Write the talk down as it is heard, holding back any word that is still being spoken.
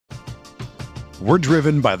We're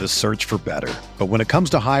driven by the search for better. But when it comes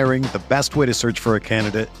to hiring, the best way to search for a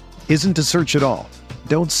candidate isn't to search at all.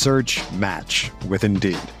 Don't search, match with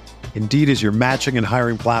Indeed. Indeed is your matching and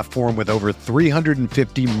hiring platform with over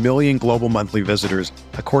 350 million global monthly visitors,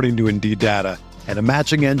 according to Indeed data, and a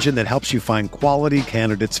matching engine that helps you find quality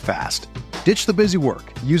candidates fast. Ditch the busy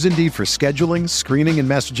work. Use Indeed for scheduling, screening, and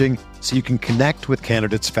messaging so you can connect with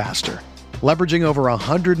candidates faster. Leveraging over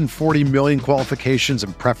 140 million qualifications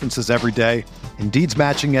and preferences every day, Indeed's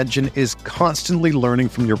matching engine is constantly learning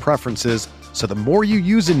from your preferences, so the more you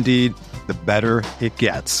use Indeed, the better it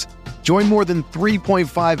gets. Join more than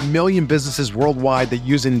 3.5 million businesses worldwide that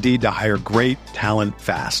use Indeed to hire great talent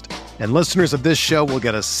fast. And listeners of this show will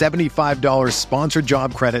get a $75 sponsored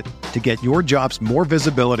job credit to get your jobs more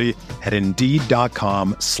visibility at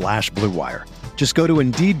Indeed.com/Blue Wire. Just go to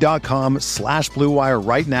Indeed.com/Blue Wire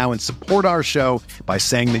right now and support our show by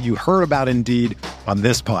saying that you heard about Indeed on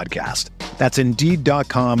this podcast. That's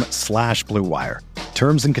Indeed.com/Blue Wire.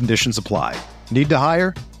 Terms and conditions apply. Need to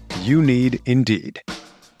hire? You need Indeed.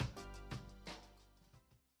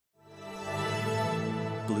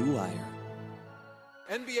 Blue Wire.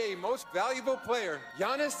 NBA Most Valuable Player,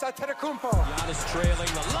 Giannis Antetokounmpo. Giannis trailing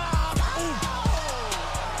the lob.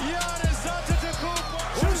 Giannis Antetokounmpo.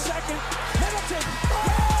 2 second. Middleton.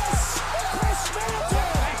 Yes! Chris Middleton.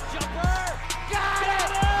 Nice jumper. Got it.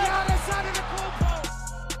 Giannis Antetokounmpo.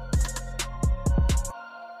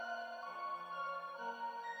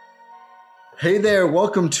 Hey there,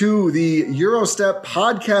 welcome to the Eurostep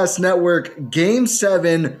Podcast Network Game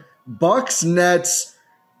 7 Bucks Nets,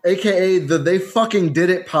 aka the They Fucking Did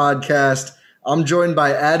It podcast. I'm joined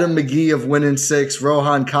by Adam McGee of Win in 6,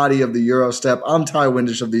 Rohan Kadi of the Eurostep. I'm Ty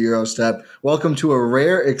Windish of the Eurostep. Welcome to a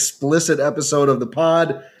rare explicit episode of the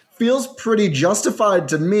pod. Feels pretty justified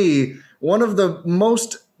to me. One of the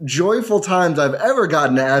most joyful times I've ever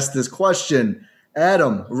gotten to ask this question.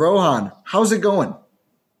 Adam, Rohan, how's it going?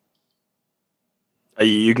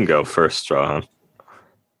 You can go first, Rohan.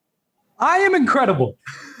 I am incredible.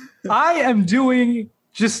 I am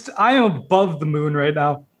above the moon right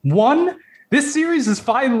now. One, this series is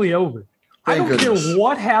finally over. I don't care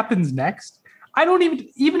what happens next. I don't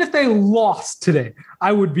even if they lost today,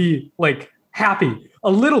 I would be like happy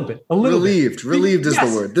a little bit. Relieved is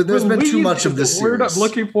the word. There's been too much of this series. Word I'm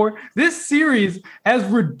looking for. This series has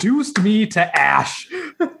reduced me to ash.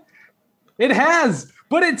 It has,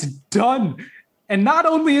 but it's done. And not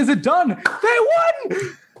only is it done, they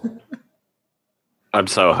won. I'm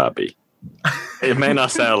so happy. It may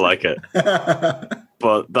not sound like it,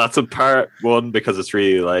 but that's in part one because it's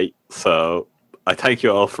really late. So I thank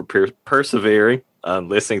you all for persevering and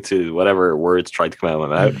listening to whatever words tried to come out of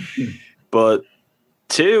my mouth. But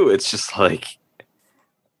two, it's just like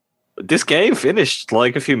this game finished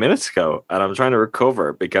like a few minutes ago, and I'm trying to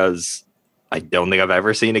recover because I don't think I've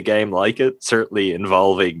ever seen a game like it. Certainly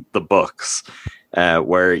involving the Bucks,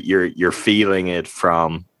 where you're feeling it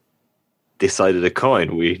from this side of the coin.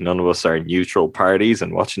 None of us are neutral parties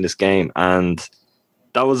and watching this game, and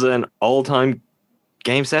that was an all-time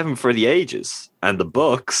Game 7 for the ages. And the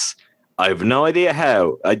Bucks, I have no idea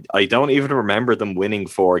how. I don't even remember them winning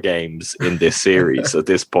 4 games in this series at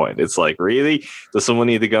this point. It's like, really? Does someone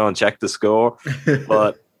need to go and check the score?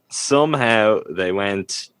 But somehow they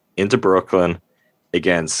went into Brooklyn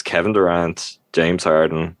against Kevin Durant, James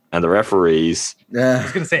Harden, and the referees. Yeah. I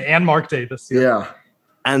was going to say, and Mark Davis. Yeah.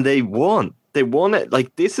 And they won. They won it.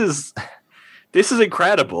 Like, this is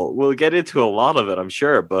incredible. We'll get into a lot of it, I'm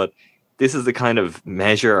sure, but this is the kind of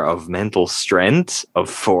measure of mental strength,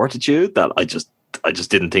 of fortitude that I just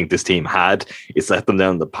didn't think this team had. It's let them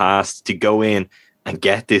down in the past to go in and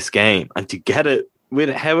get this game and to get it with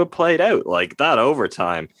how it played out. Like that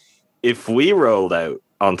overtime, if we rolled out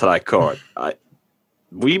onto that court,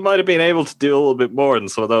 we might have been able to do a little bit more than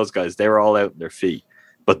some of those guys. They were all out on their feet,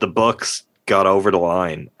 but the Bucks got over the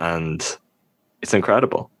line, and it's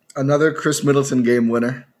incredible. Another Chris Middleton game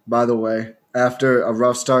winner, by the way, after a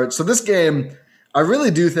rough start. So this game, I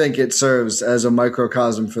really do think it serves as a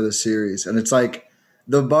microcosm for the series. And it's like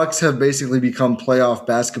the Bucks have basically become playoff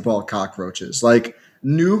basketball cockroaches. Like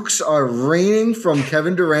nukes are raining from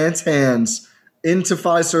Kevin Durant's hands into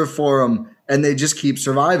Fiserv Forum, and they just keep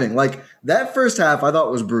surviving. Like that first half I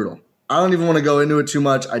thought was brutal. I don't even want to go into it too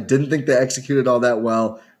much. I didn't think they executed all that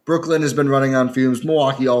well. Brooklyn has been running on fumes.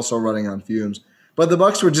 Milwaukee also running on fumes. But the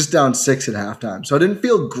Bucks were just down 6 at halftime. So I didn't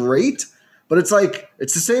feel great, but it's like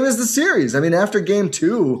it's the same as the series. I mean, after game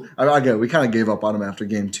 2, we kind of gave up on them after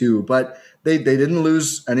game 2, but they didn't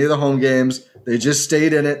lose any of the home games. They just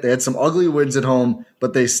stayed in it. They had some ugly wins at home,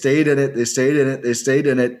 but they stayed in it. They stayed in it. They stayed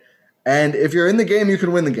in it. And if you're in the game, you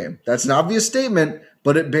can win the game. That's an obvious statement,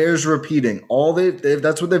 but it bears repeating.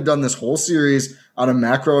 That's what they've done this whole series on a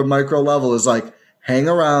macro and micro level is like hang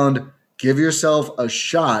around, give yourself a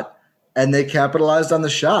shot, and they capitalized on the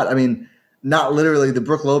shot. I mean, not literally the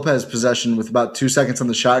Brook Lopez possession with about 2 seconds on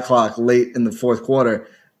the shot clock late in the fourth quarter.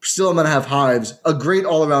 Still, I'm going to have hives. A great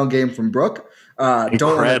all-around game from Brook.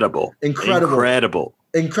 Incredible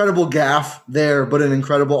gaff there, but an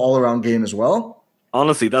incredible all-around game as well.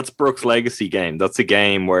 Honestly, that's Brook's legacy game. That's a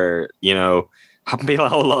game where, have been a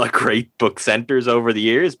whole lot of great Book centers over the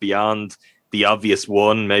years beyond the obvious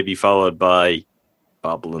one, maybe followed by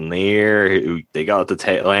Bob Lanier, who they got at the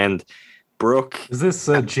tail end. Brook. Is this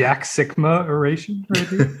a Jack Sikma oration right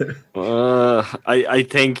here? I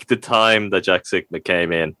think the time that Jack Sikma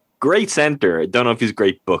came in, great center. I don't know if he's a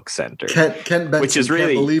great Book center. Kent Benson which is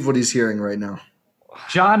really, can't believe what he's hearing right now.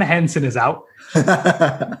 John Henson is out.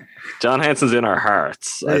 John Henson's in our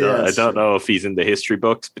hearts. I don't know if he's in the history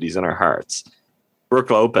books, but he's in our hearts. Brook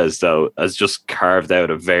Lopez, though, has just carved out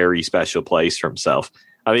a very special place for himself.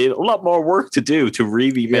 I mean, a lot more work to do to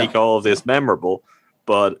really make all of this memorable,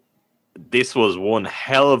 but this was one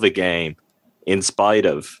hell of a game in spite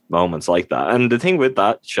of moments like that. And the thing with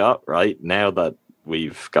that shot, right, now that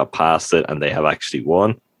we've got past it and they have actually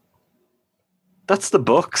won, that's the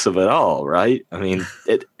Bucks of it all, right? I mean,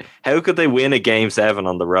 how could they win a game 7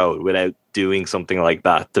 on the road without doing something like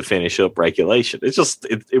that to finish up regulation? It's just,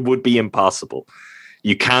 it would be impossible.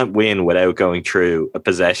 You can't win without going through a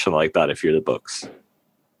possession like that if you're the Bucks.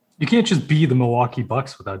 You can't just be the Milwaukee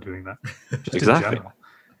Bucks without doing that. Just exactly. In general.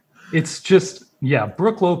 It's just,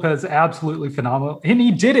 Brook Lopez, absolutely phenomenal. And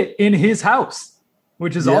he did it in his house,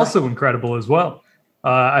 which is also incredible as well.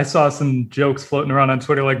 I saw some jokes floating around on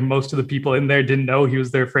Twitter, like most of the people in there didn't know he was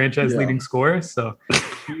their franchise leading scorer. So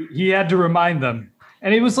he had to remind them.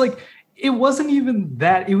 And it was like, it wasn't even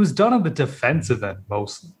that. It was done on the defensive end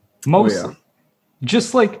mostly.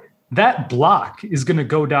 Just like that block is going to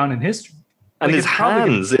go down in history. And his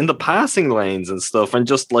hands in the passing lanes and stuff, and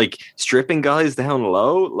just like stripping guys down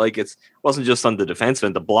low. Like it wasn't just on the defensive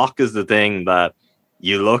end. The block is the thing that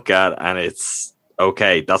you look at, and it's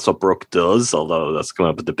okay. That's what Brook does, although that's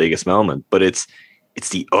coming up at the biggest moment. But it's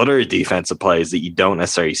the other defensive plays that you don't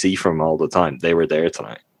necessarily see from him all the time. They were there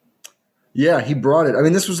tonight. Yeah, he brought it. I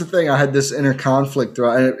mean, this was the thing. I had this inner conflict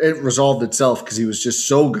throughout, and it resolved itself because he was just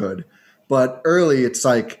so good. But early, it's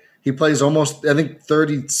like, he plays almost, I think,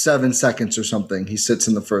 37 seconds or something. He sits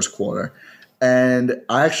in the first quarter. And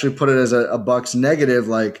I actually put it as a Bucks negative,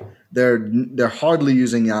 like they're hardly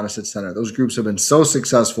using Giannis at center. Those groups have been so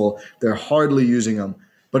successful, they're hardly using him.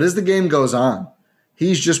 But as the game goes on,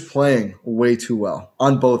 he's just playing way too well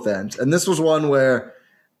on both ends. And this was one where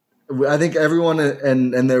I think everyone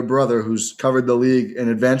and their brother who's covered the league in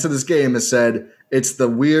advance of this game has said it's the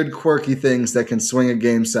weird, quirky things that can swing a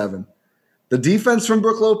game 7. The defense from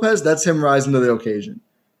Brook Lopez, that's him rising to the occasion.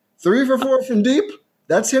 3 for 4 from deep,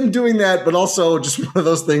 that's him doing that, but also just one of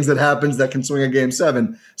those things that happens that can swing a game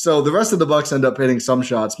 7. So the rest of the Bucks end up hitting some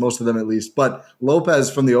shots, most of them at least. But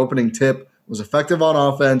Lopez from the opening tip was effective on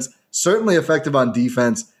offense, certainly effective on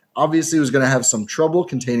defense. Obviously was going to have some trouble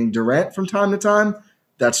containing Durant from time to time.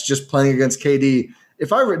 That's just playing against KD.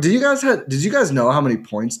 Did you guys know how many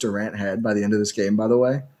points Durant had by the end of this game, by the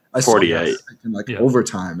way? I 48 in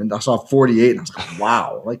overtime, and I saw 48, and I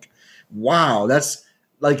was like, wow, that's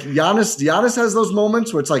like Giannis has those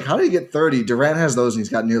moments where it's like, how did he get 30? Durant has those, and he's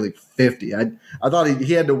got nearly 50. I thought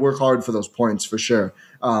he had to work hard for those points for sure.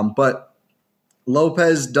 But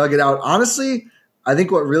Lopez dug it out. Honestly, I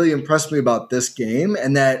think what really impressed me about this game,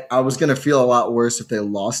 and that I was going to feel a lot worse if they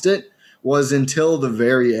lost it, was until the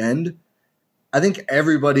very end. I think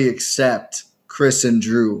everybody except Chris and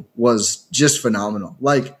Drew was just phenomenal.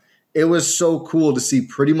 Like, it was so cool to see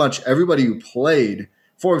pretty much everybody who played.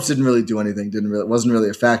 Forbes didn't really do anything. Wasn't really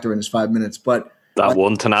a factor in his 5 minutes. But that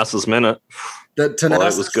one Thanasis minute, it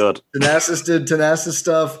was good. Thanasis did Thanasis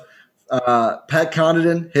stuff. Pat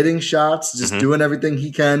Connaughton hitting shots, just doing everything he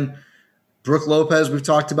can. Brook Lopez, we've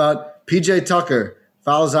talked about. PJ Tucker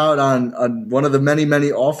fouls out on one of the many,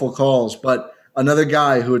 many awful calls. But another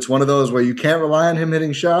guy who it's one of those where you can't rely on him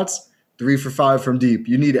hitting shots. 3 for 5 from deep.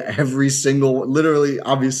 You need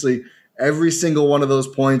obviously, every single one of those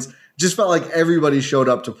points. Just felt like everybody showed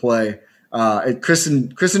up to play. Chris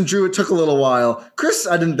and Drew, it took a little while. Chris,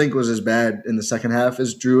 I didn't think was as bad in the second half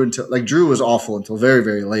as Drew. Drew was awful until very,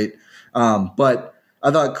 very late. But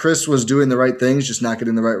I thought Chris was doing the right things, just not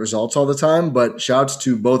getting the right results all the time. But shouts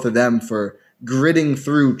to both of them for gritting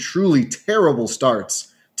through truly terrible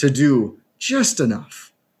starts to do just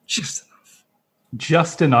enough.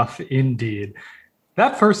 Just enough, indeed.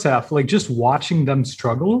 That first half, like just watching them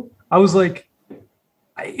struggle, I was like,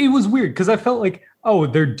 it was weird because I felt like oh,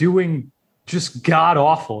 they're doing just god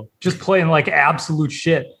awful, just playing like absolute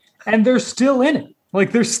shit. And they're still in it.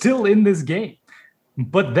 Like they're still in this game.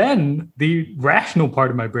 But then the rational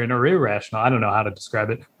part of my brain, or irrational, I don't know how to describe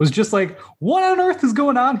it, was just like, what on earth is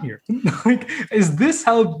going on here? Like, is this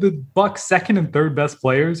how the Bucks' second and third best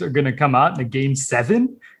players are going to come out in a game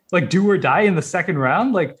 7? Like, do or die in the second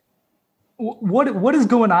round? Like, what is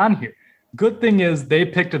going on here? Good thing is they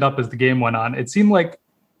picked it up as the game went on. It seemed like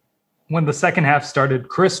when the second half started,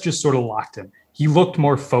 Chris just sort of locked in. He looked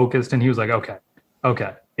more focused, and he was like,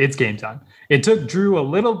 okay, it's game time. It took Drew a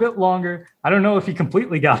little bit longer. I don't know if he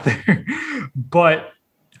completely got there, but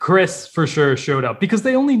Chris for sure showed up because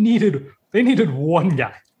they needed one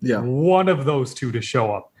guy, one of those two to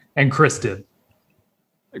show up, and Chris did.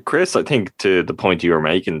 Chris, I think to the point you were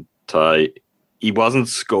making, Ty, he wasn't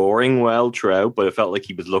scoring well throughout, but it felt like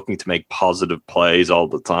he was looking to make positive plays all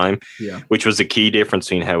the time, which was a key difference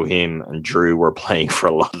between how him and Drew were playing for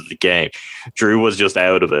a lot of the game. Drew was just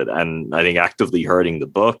out of it, and I think actively hurting the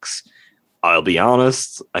Bucks. I'll be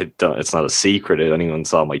honest, it's not a secret if anyone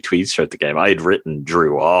saw my tweets throughout the game. I had written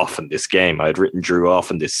Drew off in this game. I had written Drew off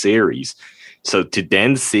in this series. So to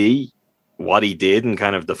then see what he did in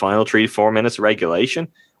kind of the final 3-4 minutes of regulation,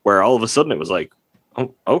 where all of a sudden it was like,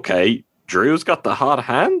 oh, okay, Drew's got the hot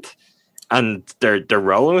hand, and they're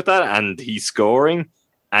rolling with that, and he's scoring,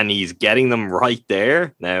 and he's getting them right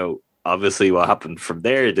there. Now, obviously, what happened from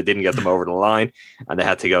there, they didn't get them over the line, and they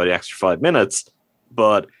had to go the extra 5 minutes.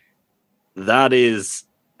 But that is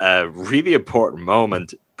a really important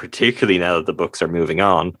moment, particularly now that the Bucks are moving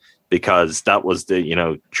on, because that was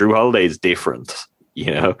Drew Holiday is different.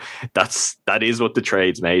 That is what the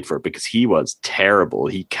trade's made for, because he was terrible.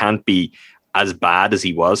 He can't be as bad as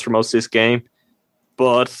he was for most of this game.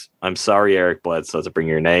 But I'm sorry, Eric Bledsoe, to bring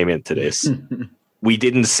your name into this. We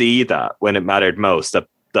didn't see that when it mattered most,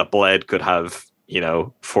 that Bled could have,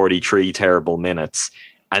 43 terrible minutes,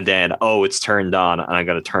 and then, it's turned on, and I'm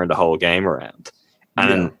going to turn the whole game around.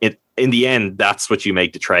 And in the end, that's what you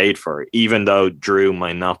make the trade for. Even though Drew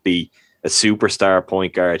might not be a superstar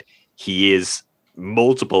point guard, he is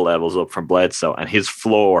multiple levels up from Bledsoe, and his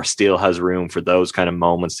floor still has room for those kind of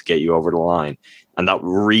moments to get you over the line. And that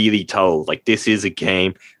really told. Like, this is a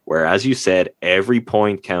game where, as you said, every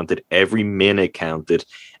point counted, every minute counted.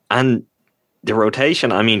 And the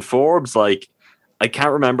rotation, I mean, Forbes, like, I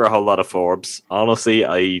can't remember a whole lot of Forbes. Honestly,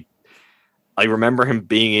 I remember him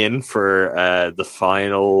being in for the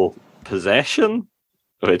final possession,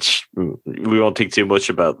 which we won't think too much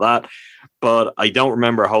about that. But I don't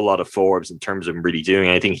remember a whole lot of Forbes in terms of him really doing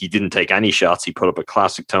anything. He didn't take any shots. He put up a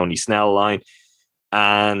classic Tony Snell line.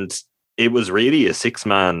 And it was really a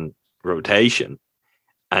 6-man rotation.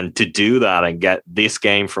 And to do that and get this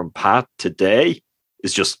game from Pat today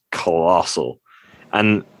is just colossal.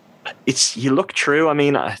 And you look through, I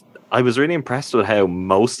mean, I was really impressed with how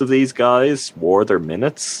most of these guys wore their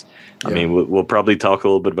minutes. Yeah. I mean, we'll probably talk a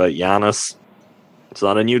little bit about Giannis. It's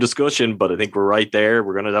not a new discussion, but I think we're right there.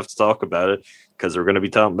 We're going to have to talk about it because we're going to be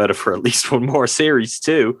talking about it for at least one more series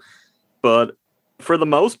too. But for the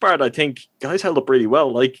most part, I think guys held up really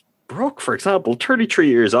well. Like Brook, for example, 33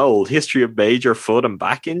 years old, history of major foot and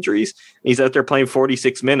back injuries. He's out there playing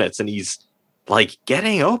 46 minutes and he's like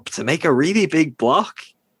getting up to make a really big block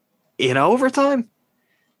in overtime.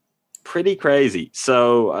 Pretty crazy.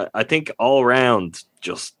 So I think all around,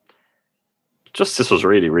 just this was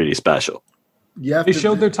really, really special. They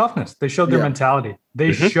showed their toughness. They showed their mentality.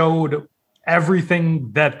 They showed everything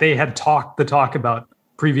that they had talked the talk about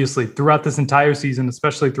previously throughout this entire season,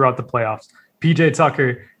 especially throughout the playoffs. PJ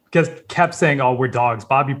Tucker kept saying, we're dogs.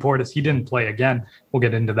 Bobby Portis, he didn't play again. We'll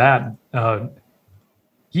get into that.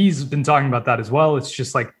 He's been talking about that as well. It's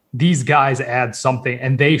just like these guys add something,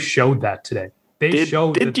 and they showed that today.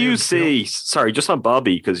 Did you see, sorry, just on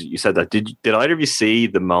Bobby, because you said that, did either of you see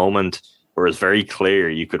the moment where it's very clear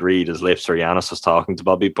you could read his lips where Giannis was talking to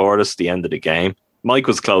Bobby Portis at the end of the game? Mike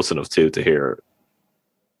was close enough to hear it.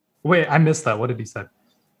 Wait, I missed that. What did he say?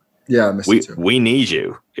 Yeah, I missed it too. We need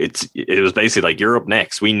you. It was basically like, you're up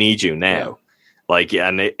next. We need you now. Yeah. Like,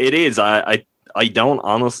 and it is. I don't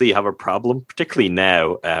honestly have a problem, particularly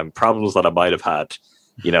now. Problems that I might have had,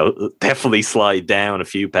 definitely slide down a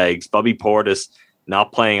few pegs. Bobby Portis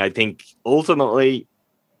not playing, I think ultimately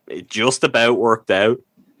it just about worked out.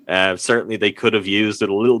 Certainly they could have used it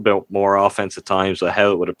a little bit more offense at times, but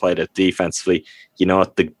how it would have played it defensively. You know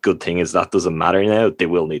what? The good thing is that doesn't matter now. They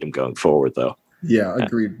will need him going forward, though. Yeah,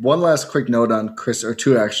 agreed. One last quick note on Chris, or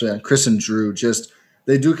two actually, on Chris and Drew. Just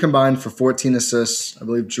they do combine for 14 assists. I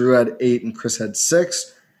believe Drew had 8 and Chris had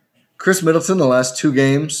 6. Chris Middleton, the last 2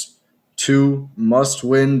 games, 2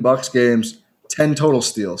 must-win Bucks games, 10 total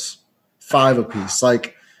steals, 5 apiece.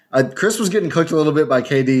 Like Chris was getting cooked a little bit by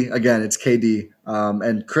KD. Again, it's KD,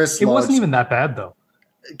 and Chris. It wasn't even that bad though.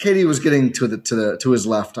 KD was getting to his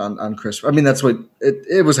left on Chris. I mean, that's what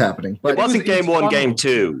it was happening. But it wasn't game 1, game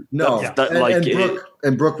 2. No,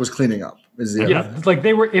 and Brooke was cleaning up. Like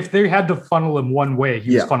if they had to funnel him one way,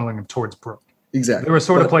 he was funneling him towards Brooke. Exactly. They were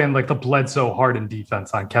sort of playing like the Bledsoe Harden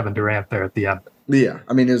defense on Kevin Durant there at the end. Yeah,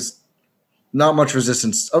 I mean, there's not much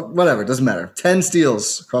resistance. Oh, whatever, doesn't matter. 10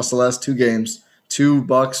 steals across the last 2 games. 2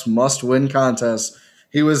 Bucks must-win contests.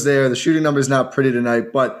 He was there. The shooting number is not pretty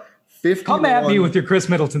tonight, but 51. Come at me with your Chris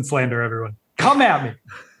Middleton slander, everyone. Come at me.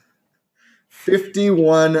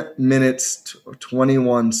 51 minutes,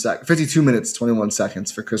 21 seconds. 52 minutes, 21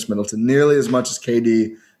 seconds for Chris Middleton. Nearly as much as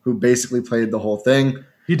KD, who basically played the whole thing.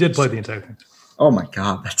 He did play the entire thing. Oh my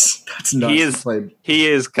God, that's nuts. He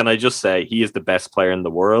is. Can I just say he is the best player in the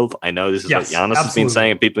world? I know this is what Giannis has been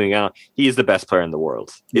saying. People, he is the best player in the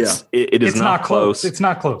world. It is not close. It's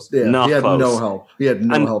not close. Yeah, not he had close. no help. He had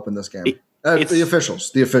no help in this game. The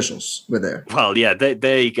officials were there. Well, yeah,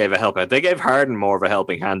 they gave a help out. They gave Harden more of a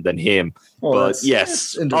helping hand than him. Well, but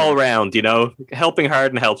yes, all around, helping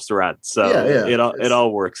Harden helps Durant. So it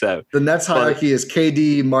all works out. The Nets hierarchy is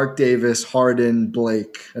KD, Mark Davis, Harden,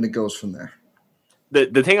 Blake, and it goes from there.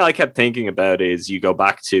 The thing I kept thinking about is you go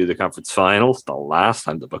back to the conference finals, the last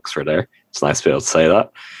time the Bucks were there. It's nice to be able to say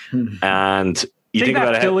that. And you think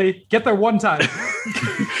about Philly, get there one time.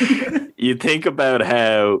 You think about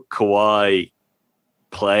how Kawhi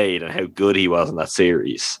played and how good he was in that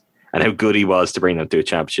series and how good he was to bring them to a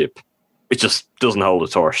championship. It just doesn't hold a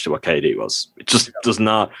torch to what KD was. It just does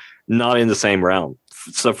not in the same realm.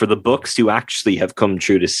 So for the Bucks to actually have come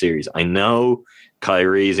through this series, I know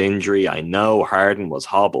Kyrie's injury, I know Harden was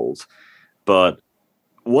hobbled, but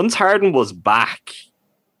once Harden was back,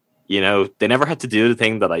 they never had to do the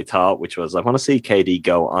thing that I thought, which was I want to see KD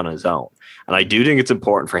go on his own. And I do think it's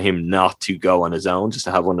important for him not to go on his own, just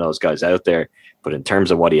to have one of those guys out there. But in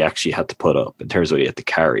terms of what he actually had to put up, in terms of what he had to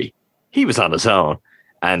carry, he was on his own.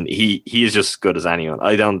 And he is just as good as anyone.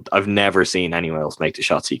 I've never seen anyone else make the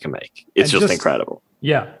shots he can make. It's just incredible.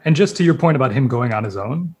 Yeah. And just to your point about him going on his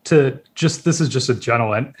own, this is just a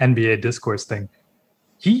general NBA discourse thing.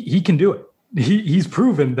 He can do it. He's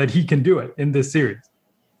proven that he can do it in this series.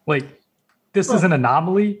 Like, this is an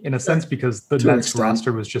anomaly in a sense because the Nets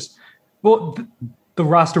roster was just, the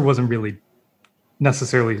roster wasn't really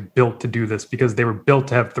necessarily built to do this because they were built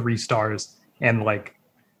to have 3 stars. And like,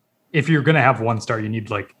 if you're going to have 1 star, you need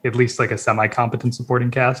like at least like a semi-competent supporting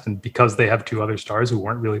cast. And because they have 2 other stars who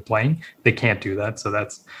weren't really playing, they can't do that. So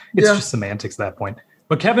it's just semantics at that point.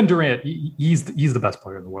 But Kevin Durant, he's the best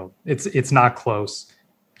player in the world. It's not close.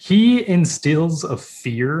 He instills a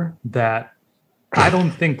fear that I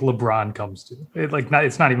don't think LeBron comes to.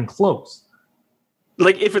 It's not even close.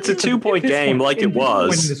 Like if it's a 2-point game, like it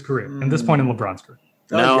was in his career, and this point in LeBron's career.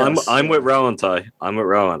 No, I'm with Rowan, Ty. I'm with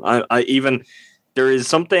Rowan. I even there's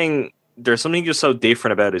something just so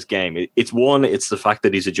different about his game. It's one, it's the fact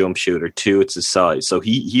that he's a jump shooter. 2, it's his size. So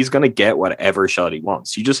he's going to get whatever shot he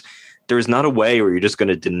wants. There's not a way where you're just going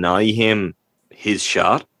to deny him his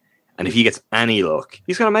shot, and if he gets any luck,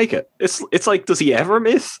 he's going to make it. It's like, does he ever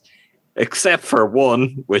miss? Except for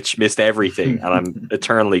one, which missed everything, and I'm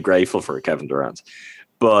eternally grateful for Kevin Durant.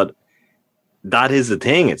 But that is the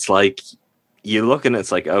thing. It's like you look and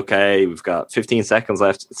it's like, okay, we've got 15 seconds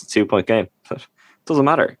left. It's a 2-point game. Doesn't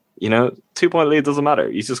matter. 2-point lead doesn't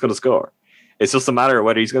matter. He's just going to score. It's just a matter of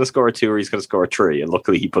whether he's going to score a 2 or he's going to score a 3. And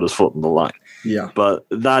luckily, he put his foot on the line. Yeah. But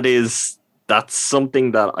that's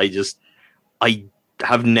something that I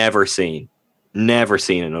have never seen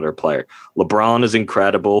another player. LeBron is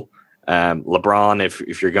incredible. LeBron,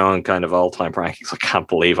 if you're going kind of all-time rankings, I can't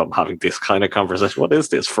believe I'm having this kind of conversation. What is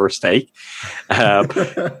this first take?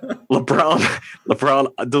 LeBron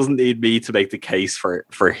doesn't need me to make the case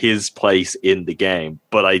for his place in the game,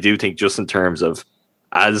 but I do think just in terms of,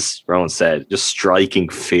 as Rowan said, just striking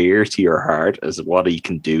fear to your heart as what he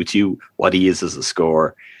can do to you, what he is as a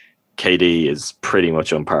scorer, KD is pretty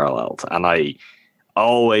much unparalleled. And I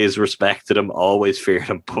always respected him, always feared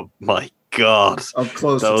him, but my God, up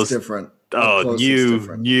close, it's different.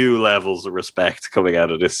 New levels of respect coming out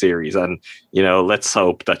of this series, and let's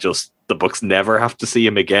hope that just the Bucks never have to see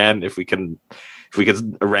him again. If we can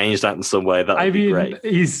arrange that in some way, that would be great.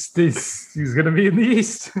 He's going to be in the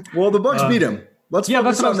East. Well, the Bucks beat him. That's what I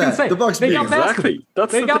was going to say. The Bucks beat him. Exactly.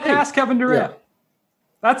 They got past Kevin Durant. Yeah.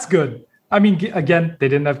 That's good. I mean, again, they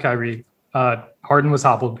didn't have Kyrie. Harden was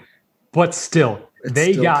hobbled, but still,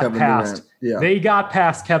 they got past. Yeah. They got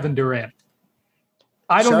past Kevin Durant.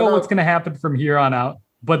 I don't know what's going to happen from here on out,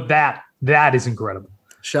 but that is incredible.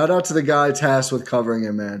 Shout out to the guy tasked with covering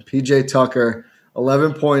him, man. PJ Tucker,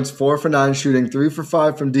 11 points, 4 for 9 shooting, 3 for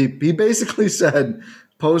 5 from deep. He basically said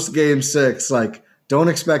post game 6, like, don't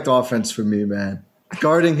expect offense from me, man.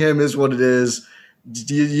 Guarding him is what it is.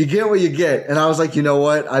 You get what you get. And I was like, you know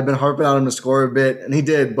what? I've been harping on him to score a bit, and he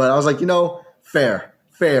did. But I was like, fair.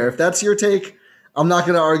 If that's your take, I'm not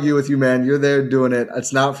going to argue with you, man. You're there doing it.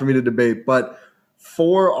 It's not for me to debate. But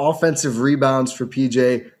 4 offensive rebounds for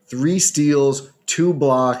PJ, 3 steals, 2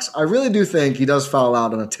 blocks. I really do think he does foul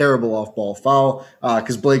out on a terrible off-ball foul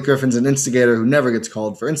because Blake Griffin's an instigator who never gets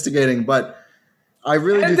called for instigating. But I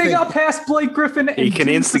really do think... they got past Blake Griffin. And he can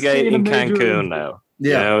instigate in Cancun now.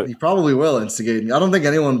 Yeah, he probably will instigate. I don't think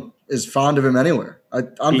anyone is fond of him anywhere.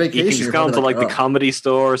 On vacation. He's gone to the Comedy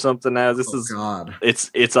Store or something now. God.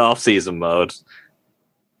 It's off-season mode.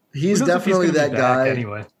 He's definitely that guy.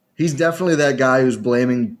 Anyway. He's definitely that guy who's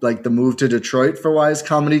blaming the move to Detroit for why his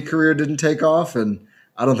comedy career didn't take off, and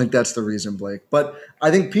I don't think that's the reason, Blake. But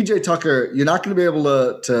I think PJ Tucker, you're not going to be able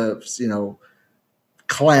to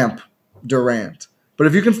clamp Durant. But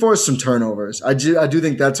if you can force some turnovers, I do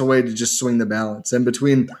think that's a way to just swing the balance. And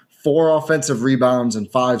between 4 offensive rebounds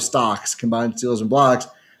and 5 stocks, combined steals and blocks,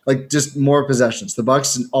 just more possessions. The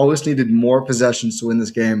Bucks always needed more possessions to win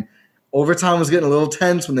this game. Overtime was getting a little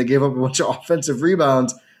tense when they gave up a bunch of offensive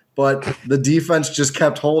rebounds. But the defense just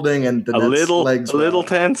kept holding, and the Nets' legs a little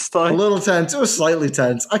tense. A little tense. It was slightly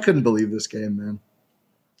tense. I couldn't believe this game, man.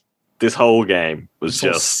 This whole game was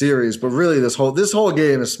whole series, but really this whole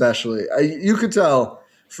game especially. You could tell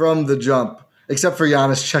from the jump, except for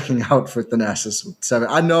Giannis checking out for Thanasis with 7.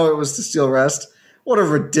 I know it was to steal rest. What a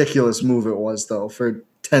ridiculous move it was, though, for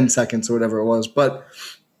 10 seconds or whatever it was. But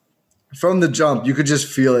from the jump, you could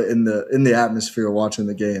just feel it in the atmosphere watching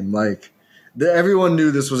the game, everyone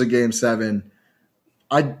knew this was a Game 7.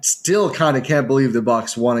 I still kind of can't believe the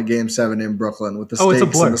Bucks won a Game 7 in Brooklyn with the stakes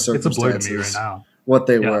and the circumstances. It's a blur to me right now. What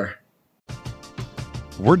they were.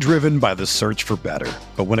 We're driven by the search for better.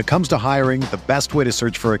 But when it comes to hiring, the best way to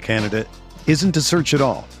search for a candidate isn't to search at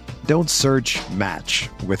all. Don't search, match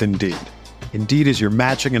with Indeed. Indeed is your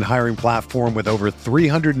matching and hiring platform with over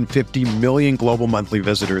 350 million global monthly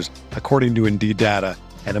visitors, according to Indeed data,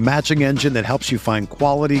 and a matching engine that helps you find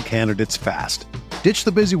quality candidates fast. Ditch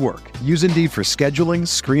the busy work. Use Indeed for scheduling,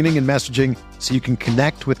 screening, and messaging so you can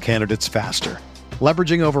connect with candidates faster.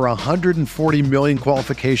 Leveraging over 140 million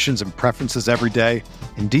qualifications and preferences every day,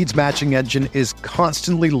 Indeed's matching engine is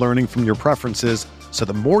constantly learning from your preferences, so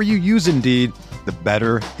the more you use Indeed, the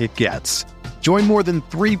better it gets. Join more than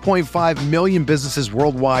 3.5 million businesses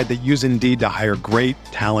worldwide that use Indeed to hire great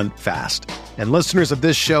talent fast. And listeners of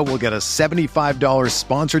this show will get a $75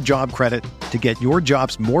 sponsored job credit to get your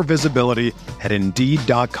jobs more visibility at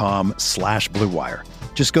Indeed.com/Blue Wire.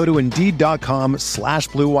 Just go to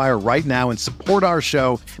Indeed.com/Blue Wire right now and support our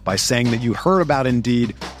show by saying that you heard about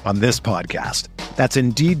Indeed on this podcast. That's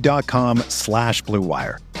Indeed.com/Blue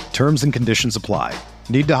Wire. Terms and conditions apply.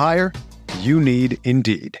 Need to hire? You need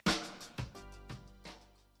Indeed.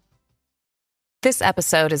 This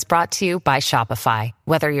episode is brought to you by Shopify.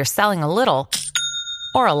 Whether you're selling a little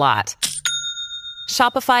or a lot,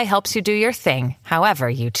 Shopify helps you do your thing, however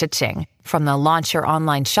you cha-ching. From the launch your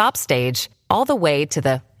online shop stage, all the way to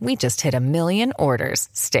the we just hit 1 million orders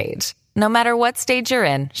stage. No matter what stage you're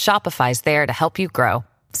in, Shopify's there to help you grow.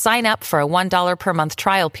 Sign up for a $1 per month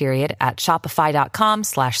trial period at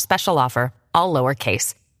shopify.com/special offer, all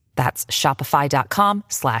lowercase. That's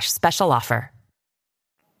shopify.com/special offer.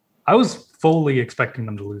 I was fully expecting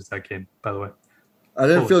them to lose that game, by the way. I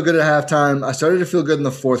didn't feel good at halftime. I started to feel good in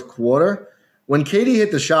the fourth quarter. When KD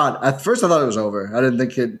hit the shot, at first I thought it was over. I didn't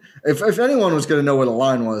think it – if anyone was going to know where the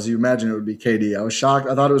line was, you imagine it would be KD. I was shocked.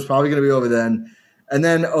 I thought it was probably going to be over then. And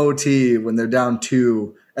then OT when they're down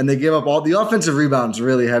 2 and they give up all – the offensive rebounds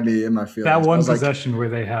really had me in my feelings. That one possession where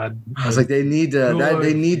they had – I was like, they need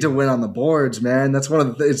to win on the boards, man. That's one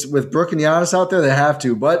of the – it's with Brooke and Giannis out there, they have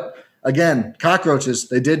to. But, again, cockroaches,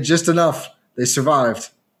 they did just enough. They survived.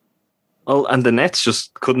 Well, and the Nets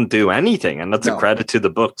just couldn't do anything, and that's a credit to the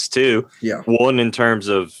Bucks too. Yeah. 1, in terms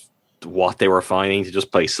of what they were finding to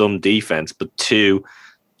just play some defense, but 2,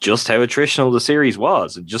 just how attritional the series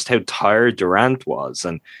was, and just how tired Durant was.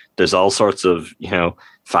 And there's all sorts of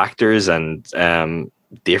factors and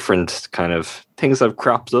different kind of things that have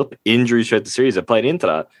cropped up, injuries throughout the series that played into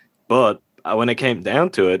that. But when it came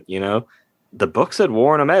down to it, the Bucks had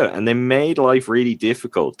worn them out, and they made life really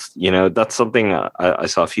difficult. That's something I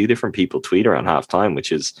saw a few different people tweet around halftime,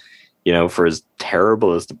 which is, for as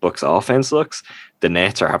terrible as the Bucks offense looks, the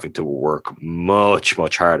Nets are having to work much,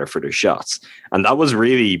 much harder for their shots. And that was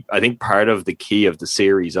really, I think, part of the key of the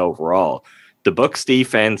series overall. The Bucks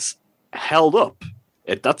defense held up.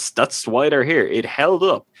 That's why they're here. It held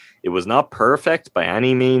up. It was not perfect by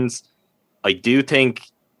any means. I do think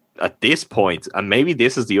at this point, and maybe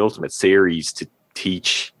this is the ultimate series to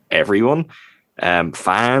teach everyone,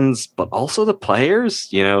 fans, but also the players,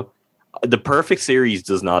 the perfect series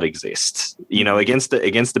does not exist, against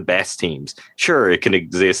the best teams. Sure, it can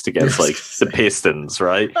exist against like the Pistons,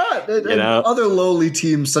 right? Other lowly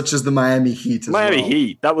teams such as the Miami Heat.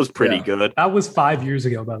 Heat, that was pretty good. That was 5 years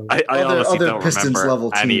ago, by the way. I honestly don't Pistons remember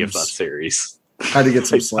level any of teams that series. Had to get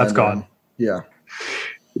some slander. That's gone. Yeah.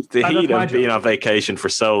 The Heat have been on vacation for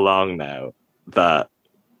so long now that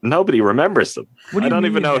nobody remembers them. I don't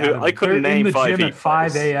even know who. I couldn't name in the 5 gym Heat at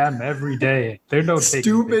 5 players. a.m. every day. They're no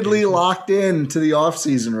stupidly locked in to the off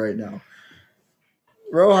season right now.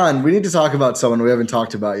 Rohan, we need to talk about someone we haven't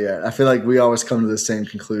talked about yet. I feel like we always come to the same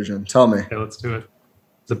conclusion. Tell me. Okay, let's do it.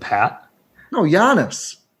 Is it Pat? No,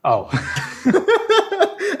 Giannis. Oh.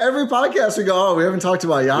 Every podcast we go, we haven't talked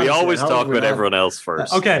about Giannis. We always talk about everyone else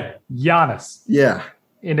first. Okay, Giannis. Yeah.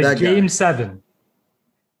 In a game 7,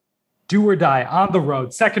 do or die on the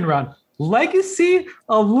road, second round. Legacy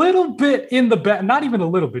a little bit in the not even a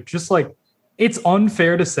little bit, just like it's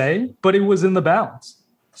unfair to say, but it was in the balance.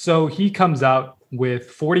 So he comes out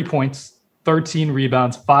with 40 points, 13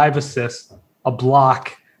 rebounds, 5 assists, a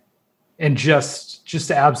block, and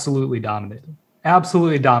just absolutely dominated.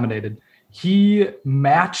 Absolutely dominated. He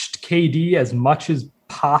matched KD as much as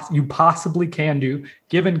you possibly can do,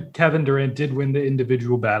 given Kevin Durant did win the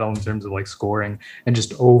individual battle in terms of like scoring and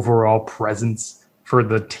just overall presence for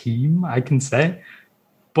the team, I can say.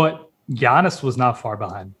 But Giannis was not far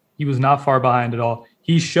behind. He was not far behind at all.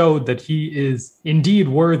 He showed that he is indeed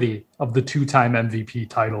worthy of the 2-time MVP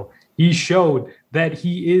title. He showed that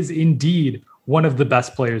he is indeed one of the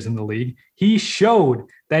best players in the league. He showed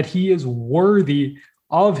that he is worthy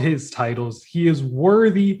of his titles. He is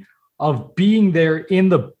worthy of being there in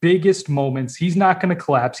the biggest moments. He's not going to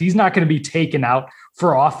collapse. He's not going to be taken out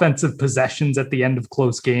for offensive possessions at the end of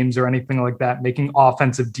close games or anything like that, making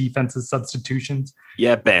offensive, defensive substitutions.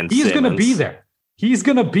 Yeah, Ben He's going to be there. He's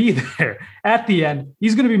going to be there at the end.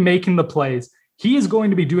 He's going to be making the plays. He is going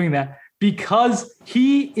to be doing that because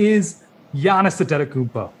he is Giannis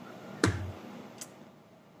Antetokounmpo.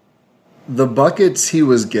 The buckets he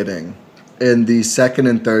was getting in the second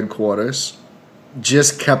and third quarters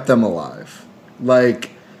just kept them alive.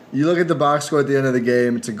 Like, you look at the box score at the end of the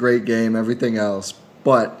game, it's a great game, everything else.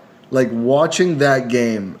 But, like, watching that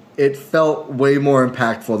game, it felt way more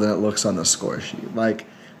impactful than it looks on the score sheet. Like,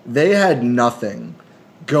 they had nothing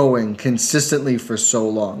going consistently for so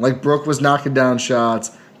long. Like, Brooke was knocking down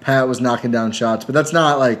shots, Pat was knocking down shots, but that's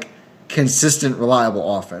not, like, consistent,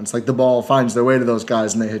 reliable offense. Like, the ball finds their way to those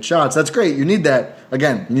guys and they hit shots. That's great. You need that.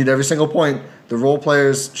 Again, you need every single point. The role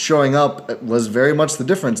players showing up was very much the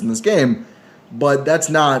difference in this game. But that's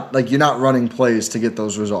not, like, you're not running plays to get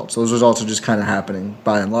those results. Those results are just kind of happening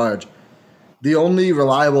by and large. The only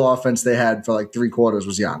reliable offense they had for, like, 3 quarters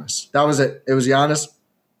was Giannis. That was it. It was Giannis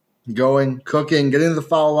going, cooking, getting to the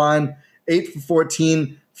foul line, 8 for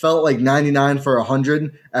 14, felt like 99 for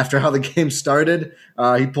 100 after how the game started.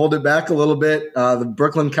 He pulled it back a little bit. The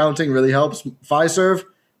Brooklyn counting really helps. Fiserv,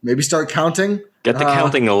 maybe start counting. Get the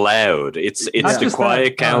counting loud. It's the quiet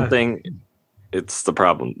that, counting. It's the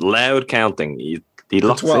problem. Loud counting. He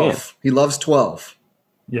locks 12. in. He loves 12.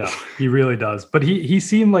 Yeah, he really does. But he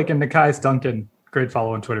seemed like, and Nekias Duncan, great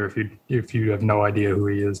follow on Twitter. If you have no idea who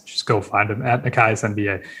he is, just go find him at Nekias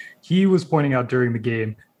NBA. He was pointing out during the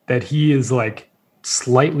game that he is like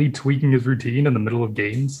slightly tweaking his routine in the middle of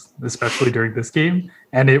games, especially during this game,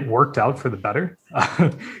 and it worked out for the better.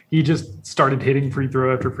 He just started hitting free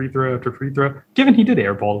throw after free throw after free throw, given he did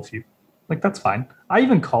airball a few. Like, that's fine. I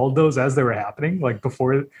even called those as they were happening. Like,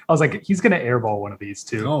 before, I was like, he's going to airball one of these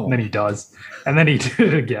too. Oh. And then he does. And then he did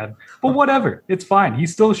it again. But whatever. It's fine. He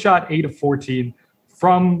still shot 8 of 14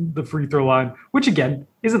 from the free throw line, which again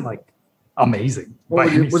isn't like amazing.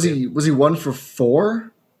 Was he 1 for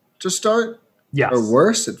 4 to start? Yes. Or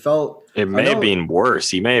worse? It felt... It may have been worse.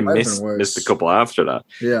 He may have missed a couple after that.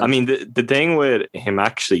 Yeah. I mean, the thing with him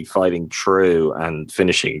actually fighting through and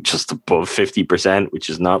finishing just above 50%, which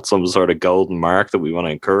is not some sort of golden mark that we want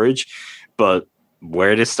to encourage, but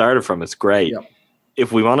where this started from, it's great. Yep.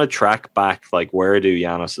 If we want to track back, like, where do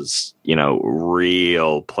Giannis's,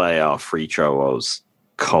 real playoff free throws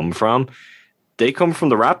come from? They come from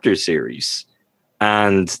the Raptors series.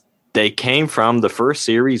 And they came from the first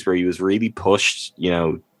series where he was really pushed,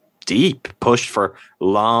 deep, pushed for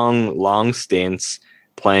long stints,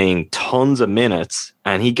 playing tons of minutes,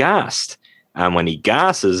 and he gassed. And when he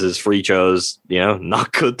gasses, his free throws,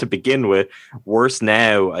 not good to begin with. Worse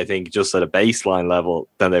now, I think, just at a baseline level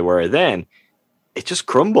than they were then. it just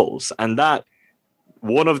crumbles. And that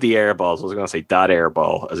one of the air balls, I was going to say that air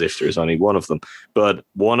ball as if there's only one of them, but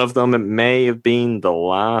one of them, it may have been the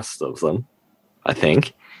last of them, I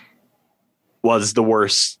think, was the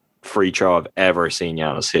worst free throw I've ever seen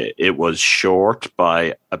Giannis hit. It was short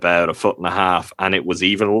by about 1.5 feet, and it was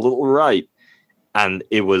even a little right. And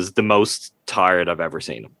it was the most tired I've ever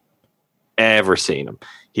seen him.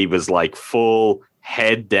 He was like full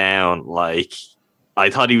head down. Like, I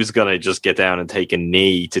thought he was going to just get down and take a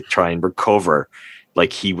knee to try and recover.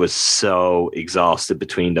 Like, he was so exhausted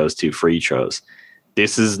between those two free throws.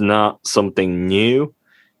 This is not something new.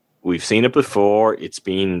 We've seen it before. It's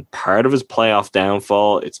been part of his playoff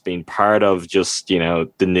downfall. It's been part of just, the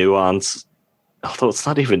nuance. Although it's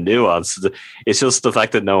not even nuance. It's just the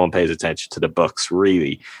fact that no one pays attention to the Bucks,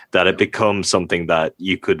 really, that it becomes something that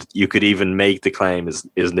you could even make the claim is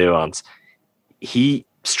nuance. He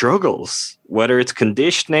struggles, whether it's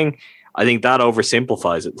conditioning. I think that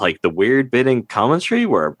oversimplifies it. Like the weird bit in commentary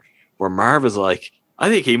where Marv is like, I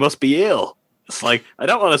think he must be ill. It's like, I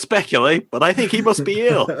don't want to speculate, but I think he must be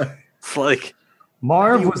ill. It's like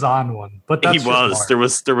Marv was on one, but that's he was.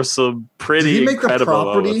 Marv. There was some pretty Did he make the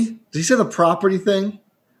property? moments. Did he say the property thing?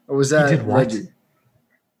 Or was that Reggie?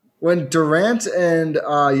 When Durant and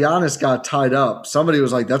Giannis got tied up, somebody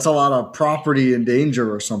was like, that's a lot of property in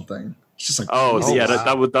danger or something. It's just like, that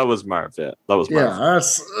was Marv. Yeah, that was Marv.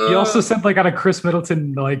 Yeah, he also sent on a Chris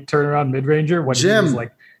Middleton turnaround mid ranger when Jim.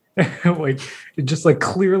 He was just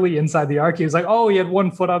clearly inside the arc. He was like, oh, he had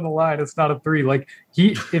 1 foot on the line. It's not a three. Like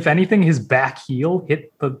if anything, his back heel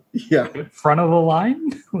hit the front of the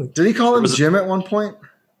line. Did he call him Jim at one point?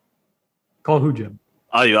 Call who Jim?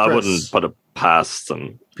 I wouldn't put it past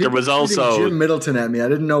him. There was also Jim Middleton at me. I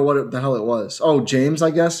didn't know what the hell it was. Oh, James,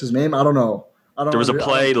 I guess his name. I don't know. There was a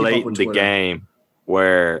play late in the game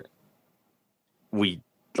where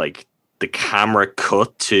the camera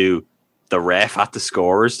cut to the ref at the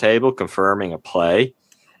scorer's table confirming a play,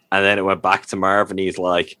 and then it went back to Marv, and he's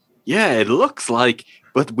like, yeah, it looks like,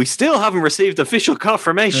 but we still haven't received official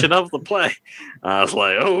confirmation of the play. I was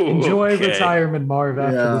like, oh, enjoy retirement, Marv,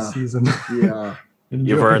 after this season. Yeah.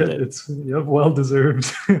 You've earned it. It's well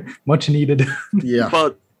deserved. Much needed. Yeah.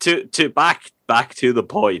 But to back to the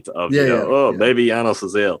point of maybe Giannis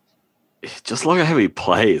is ill. Just look at how he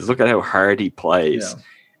plays. Look at how hard he plays. Yeah.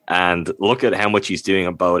 And look at how much he's doing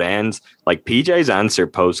on both ends. Like PJ's answer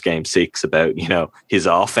post game 6 about, his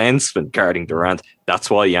offense when guarding Durant. That's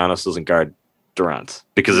why Giannis doesn't guard Durant,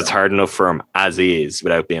 because it's hard enough for him as he is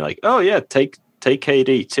without being like, oh yeah, take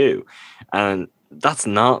KD too. And that's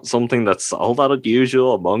not something that's all that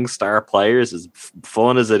unusual among star players. As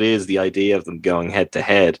fun as it is, the idea of them going head to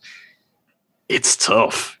head, it's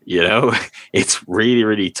tough, it's really,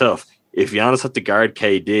 really tough. If Giannis had to guard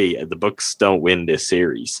KD, the Bucks don't win this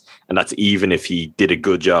series. And that's even if he did a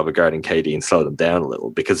good job of guarding KD and slow them down a little,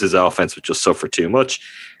 because his offense would just suffer too much.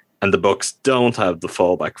 And the Bucks don't have the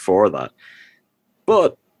fallback for that.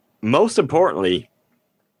 But most importantly,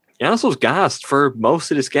 Giannis was gassed for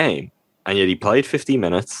most of this game. And yet he played 50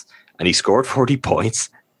 minutes and he scored 40 points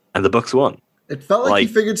and the Bucks won. It felt like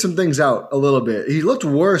he figured some things out a little bit. He looked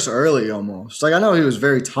worse early almost. I know he was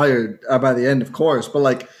very tired by the end, of course,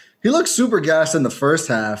 but he looked super gassed in the first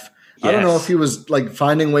half. Yes. I don't know if he was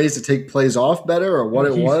finding ways to take plays off better or what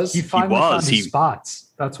it was. He found his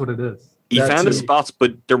spots. That's what it is. He found his spots,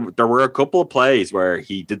 but there were a couple of plays where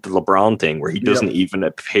he did the LeBron thing where he doesn't even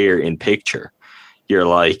appear in picture. You're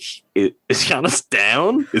like, is Giannis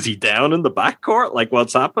down? Is he down in the backcourt? Like,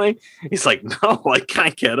 what's happening? He's like, no, I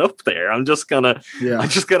can't get up there. I'm just gonna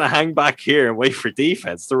hang back here and wait for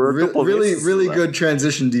defense. There were a couple really good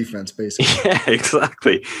transition defense, basically. Yeah,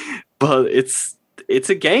 exactly. But it's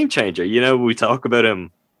a game changer. We talk about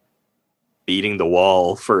him beating the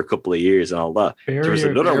wall for a couple of years and all that. There's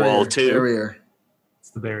another wall too. Barrier.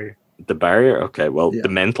 It's the barrier. The barrier. Okay, well, the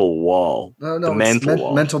mental wall. No, the mental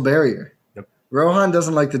wall. Mental barrier. Rohan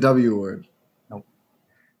doesn't like the W word. Nope.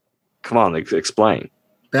 Come on, explain.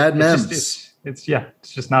 Bad memes. It's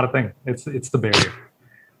just not a thing. It's the barrier.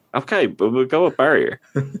 Okay, but we'll go with barrier.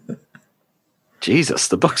 Jesus,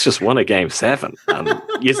 the Bucks just won a game 7. And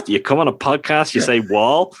you come on a podcast, you say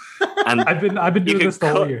wall, and I've been doing this the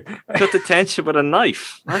whole year. Cut the tension with a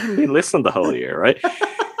knife. I haven't been listening the whole year, right?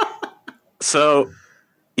 So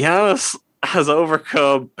Giannis has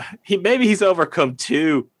overcome. He's overcome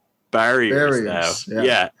 2 barriers now.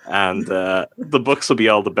 Yeah. And the Bucks will be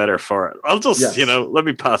all the better for it. I'll just, let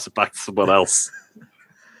me pass it back to someone else.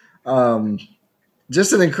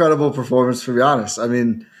 Just an incredible performance, to be honest. I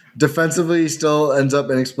mean, defensively, he still ends up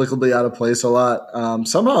inexplicably out of place a lot.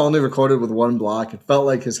 Somehow only recorded with 1 block. It felt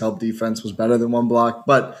like his help defense was better than 1 block,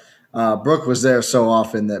 but Brooke was there so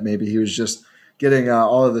often that maybe he was just getting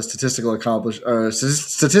all of the statistical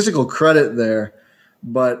credit there,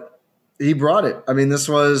 but he brought it. I mean, this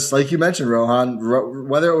was, like you mentioned, Rohan,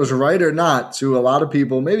 whether it was right or not to a lot of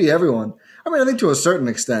people, maybe everyone. I mean, I think to a certain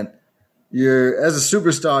extent, as a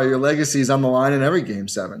superstar, your legacy is on the line in every Game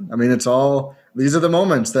 7. I mean, these are the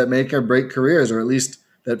moments that make or break careers, or at least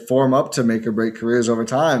that form up to make or break careers over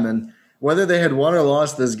time. And whether they had won or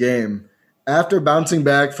lost this game, after bouncing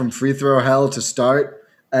back from free throw hell to start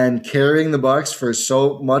and carrying the Bucks for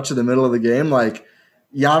so much of the middle of the game, like,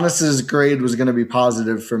 Giannis's grade was going to be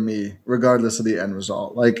positive for me, regardless of the end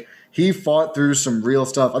result. Like, he fought through some real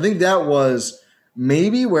stuff. I think that was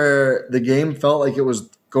maybe where the game felt like it was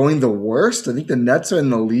going the worst. I think the Nets are in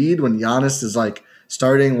the lead when Giannis is like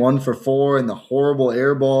starting 1 for 4 and the horrible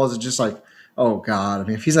air balls. It's just like, oh God. I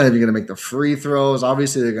mean, if he's not even going to make the free throws,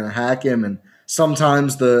 obviously they're going to hack him. And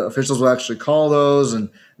sometimes the officials will actually call those and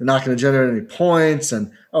they're not going to generate any points.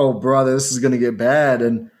 And, oh brother, this is going to get bad.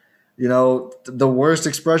 And, you know, the worst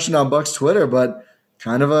expression on Bucks Twitter, but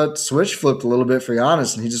kind of a switch flipped a little bit for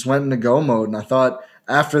Giannis, and he just went into go mode. And I thought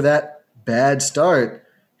after that bad start,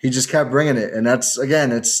 he just kept bringing it. And that's,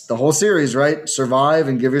 again, it's the whole series, right? Survive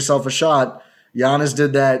and give yourself a shot. Giannis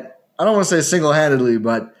did that, I don't want to say single-handedly,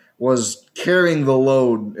 but was carrying the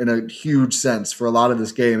load in a huge sense for a lot of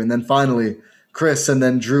this game. And then finally, Chris and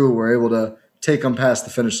then Drew were able to take him past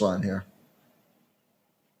the finish line here.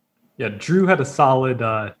 Yeah, Drew had a solid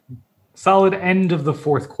end of the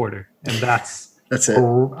fourth quarter, and that's it.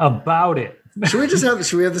 About it. Should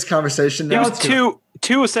we have this conversation now? He was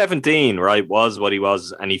 2 of 17, right? Was what he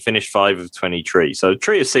was, and he finished 5 of 23. So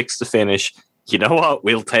 3 of 6 to finish. You know what?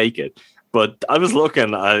 We'll take it. But I was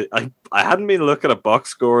looking. I hadn't been looking at box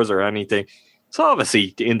scores or anything. So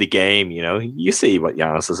obviously in the game, you know, you see what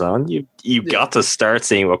Giannis is on. You got to start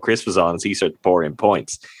seeing what Chris was on as he started pouring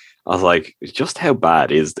points. I was like, just how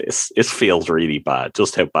bad is this? It feels really bad.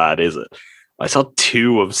 Just how bad is it? I saw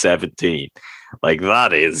 2 of 17. Like,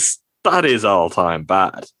 that is all-time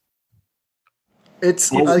bad.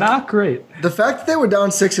 It's like, not great. The fact that they were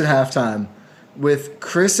down 6 at halftime with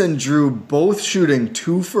Chris and Drew both shooting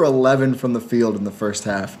 2 for 11 from the field in the first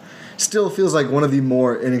half still feels like one of the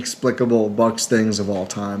more inexplicable Bucks things of all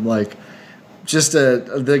time. Like, just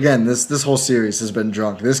again, this whole series has been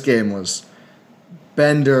drunk. This game was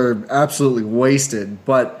Bender absolutely wasted,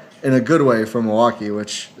 but in a good way for Milwaukee,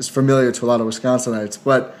 which is familiar to a lot of Wisconsinites.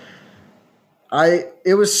 But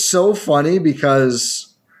it was so funny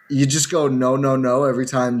because you just go no every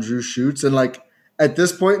time Drew shoots. And like at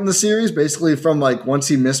this point in the series, basically from like once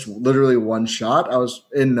he missed literally one shot, I was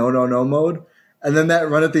in no mode. And then that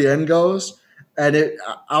run at the end goes. And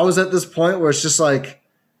I was at this point where it's just like,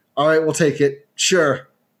 all right, we'll take it. Sure.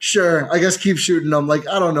 I guess keep shooting them. Like,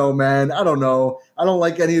 I don't know, man. I don't know. I don't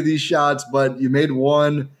like any of these shots, but you made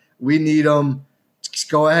one. We need them. Just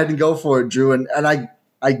go ahead and go for it, Drew. And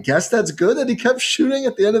I guess that's good that he kept shooting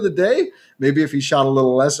at the end of the day. Maybe if he shot a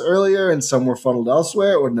little less earlier and some were funneled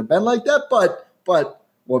elsewhere, it wouldn't have been like that. But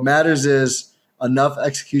what matters is enough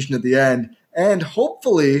execution at the end and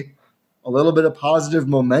hopefully a little bit of positive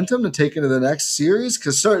momentum to take into the next series,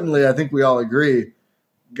 because certainly I think we all agree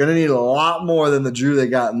going to need a lot more than the Drew they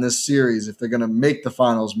got in this series if they're going to make the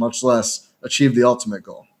finals, much less achieve the ultimate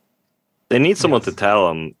goal. They need someone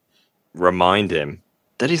to remind him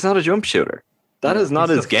that he's not a jump shooter. That is not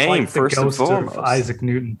his game, first and foremost. Isaac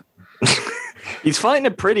Newton. He's fighting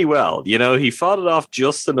it pretty well. You know, he fought it off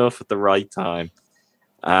just enough at the right time.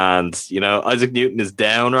 And, you know, Isaac Newton is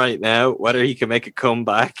down right now. Whether he can make a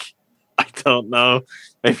comeback, I don't know.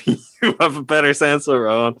 Maybe you have a better sense of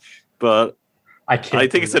Rowan, but I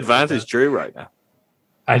think it's advantage Drew right now.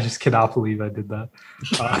 I just cannot believe I did that.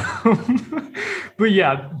 But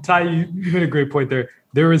yeah, Ty, you made a great point there.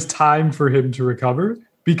 There is time for him to recover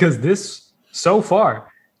because this, so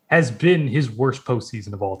far, has been his worst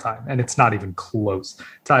postseason of all time, and it's not even close.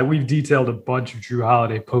 Ty, we've detailed a bunch of Drew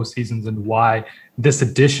Holiday postseasons and why this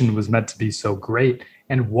edition was meant to be so great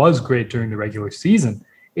and was great during the regular season.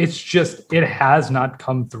 It's just, it has not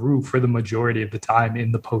come through for the majority of the time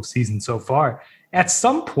in the postseason so far. At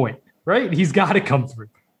some point, right, he's got to come through.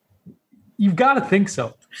 You've got to think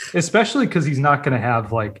so, especially because he's not going to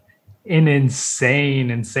have like an insane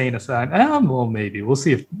assignment. Well, maybe. We'll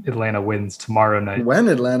see if Atlanta wins tomorrow night. When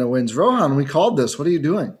Atlanta wins. Rohan, we called this. What are you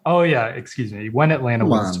doing? Oh, yeah. Excuse me. When Atlanta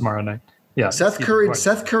wins tomorrow night. Yeah. Seth Curry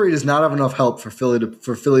does not have enough help for Philly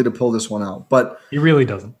to pull this one out. But he really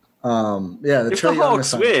doesn't. If the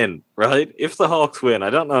Hawks win, right? If the Hawks win, I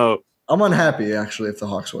don't know. I'm unhappy, actually, if the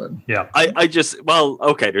Hawks win. Yeah.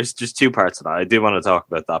 There's just two parts of that. I do want to talk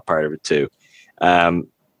about that part of it, too.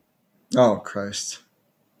 Oh, Christ.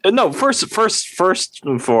 No, first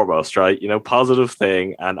and foremost, right? Positive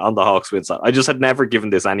thing, and on the Hawks win side, I just had never given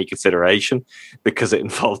this any consideration because it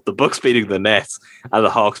involved the Bucks beating the Nets and the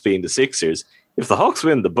Hawks beating the Sixers. If the Hawks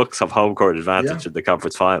win, the Bucks have home court advantage in the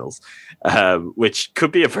conference finals, which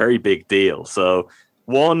could be a very big deal. So,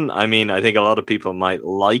 I think a lot of people might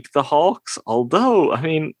like the Hawks, although,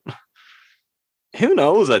 who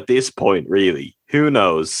knows at this point, really? Who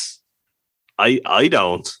knows? I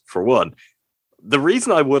don't, for one. The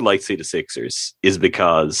reason I would like to see the Sixers is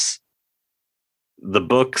because the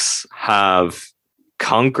Bucks have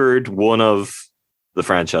conquered one of the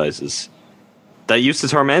franchises that used to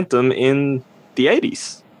torment them in the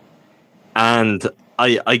 80s. And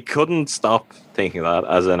I couldn't stop thinking that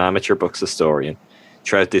as an amateur Bucks historian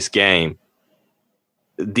throughout this game.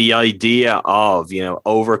 The idea of,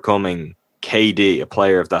 overcoming KD, a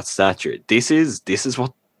player of that stature, this is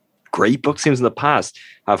what great Bucks teams in the past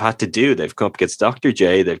have had to do. They've come up against Dr.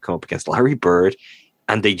 J, they've come up against Larry Bird,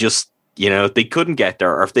 and they just, they couldn't get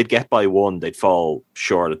there, or if they'd get by one, they'd fall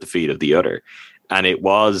short at the feet of the other. And it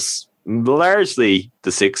was largely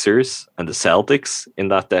the Sixers and the Celtics in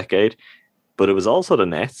that decade, but it was also the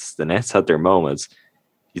Nets. The Nets had their moments.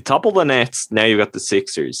 You topple the Nets, now you've got the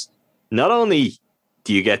Sixers. Not only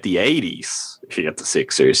do you get the 80s if you get the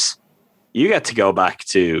Sixers, you get to go back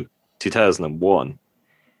to 2001.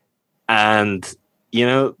 And,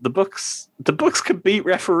 the Bucks could beat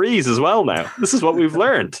referees as well now. This is what we've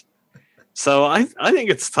learned. So I think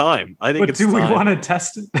it's time. Do we want to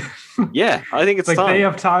test it? Yeah, I think it's like time. They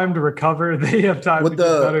have time to recover. They have time to get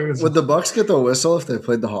better. Would the Bucks get the whistle if they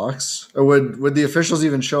played the Hawks? Or would the officials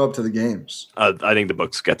even show up to the games? I think the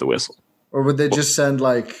Bucks get the whistle. Or would they just send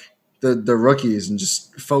the rookies and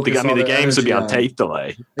just focus on the games would be on tape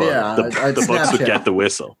delay. Yeah, the Bucks would get the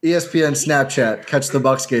whistle. ESPN Snapchat, catch the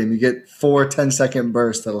Bucks game. You get 4 10-second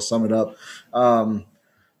bursts that'll sum it up.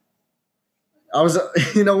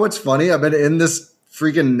 What's funny? I've been in this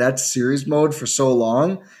freaking Nets series mode for so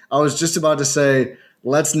long. I was just about to say,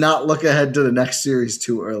 let's not look ahead to the next series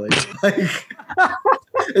too early.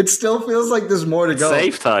 It still feels like there's more to go.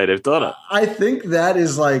 Safe tie, they've done it. I think that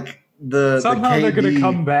is somehow they're going to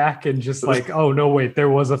come back and just oh no, wait, there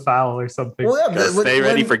was a foul or something. Well, yeah, stay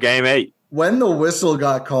ready for game 8. When the whistle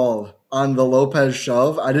got called on the Lopez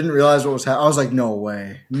shove, I didn't realize what was happening. I was like, no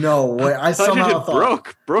way. I somehow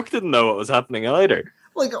thought Brooke didn't know what was happening either.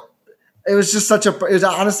 It was just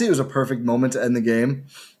honestly, it was a perfect moment to end the game.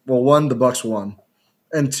 Well, 1, the Bucks won,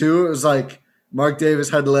 and 2, it was Mark Davis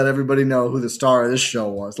had to let everybody know who the star of this show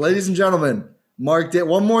was. Ladies and gentlemen,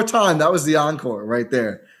 one more time. That was the encore right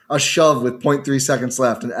there. A shove with 0.3 seconds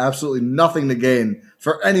left and absolutely nothing to gain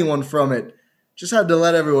for anyone from it. Just had to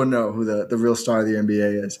let everyone know who the real star of the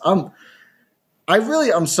NBA is.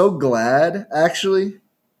 I'm so glad, actually,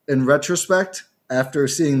 in retrospect, after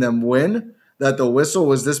seeing them win, that the whistle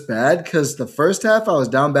was this bad, because the first half I was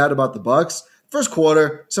down bad about the Bucks. First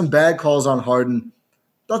quarter, some bad calls on Harden.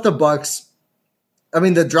 Thought the Bucks,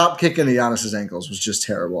 the drop kick into Giannis's ankles was just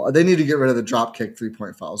terrible. They need to get rid of the drop kick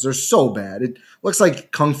 3-point fouls. They're so bad. It looks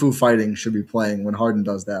like Kung Fu Fighting should be playing when Harden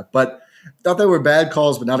does that. But thought they were bad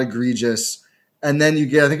calls, but not egregious. And then you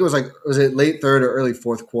get, I think it was it late third or early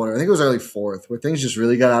fourth quarter? I think it was early fourth, where things just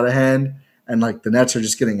really got out of hand. And the Nets are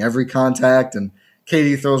just getting every contact. And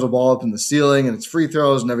KD throws a ball up in the ceiling and it's free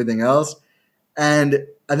throws and everything else. And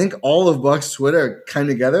I think all of Bucks Twitter came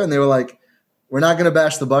together and they were like, we're not going to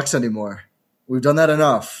bash the Bucks anymore. We've done that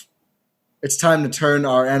enough. It's time to turn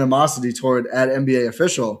our animosity toward @NBA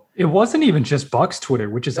official. It wasn't even just Bucks Twitter,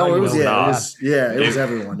 which is it was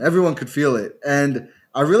everyone. Everyone could feel it. And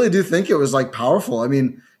I really do think it was powerful.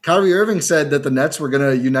 Kyrie Irving said that the Nets were going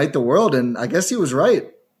to unite the world, and I guess he was right.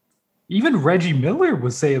 Even Reggie Miller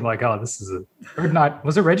was saying this is not.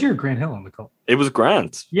 Was it Reggie or Grant Hill on the call? It was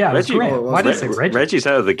Grant. Yeah, Reggie. Grant. Why did I say Reggie? Reggie's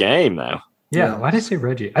out of the game now. Yeah, why did I say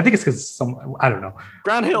Reggie? I think it's because I don't know.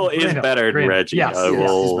 Grant Hill is better than Reggie. Yes,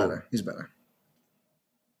 he's better.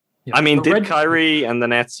 Yeah. Did Kyrie and the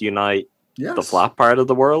Nets unite the flat part of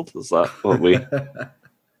the world? Is that what we?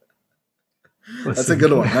 That's a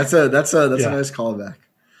good one. That's a nice callback.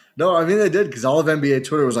 No, they did, because all of NBA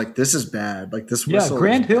Twitter was like, "This is bad." This whistle. Yeah,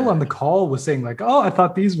 Grant Hill on the call was saying "Oh, I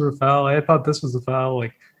thought these were a foul. I thought this was a foul."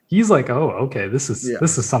 He's like, "Oh, okay, this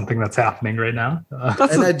is something that's happening right now."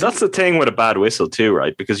 That's the thing with a bad whistle too,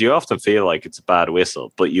 right? Because you often feel like it's a bad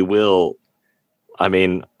whistle, but you will. I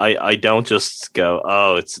don't just go,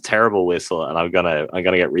 "Oh, it's a terrible whistle," and I'm gonna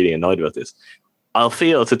get really annoyed with this. I'll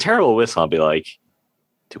feel it's a terrible whistle. I'll be like,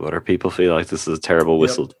 do other people feel like this is a terrible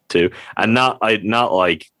whistle too? And not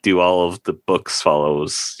do all of the Bucks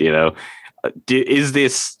follows, Is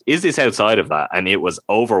this outside of that? And it was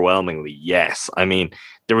overwhelmingly yes.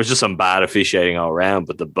 there was just some bad officiating all around,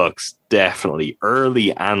 but the Bucks definitely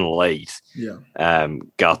early and late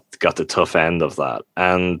got the tough end of that.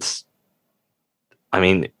 And I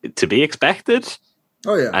mean, to be expected.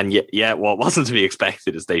 Oh yeah. And yet what wasn't to be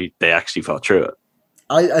expected is they actually fought through it.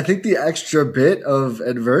 I think the extra bit of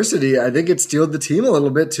adversity, I think it steeled the team a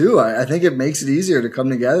little bit too. I think it makes it easier to come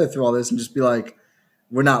together through all this and just be like,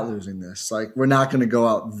 we're not losing this. Like, we're not going to go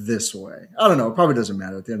out this way. I don't know. It probably doesn't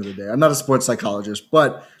matter at the end of the day. I'm not a sports psychologist,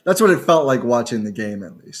 but that's what it felt like watching the game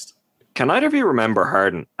at least. Can either of you remember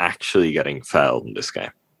Harden actually getting fouled in this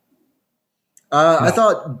game? No. I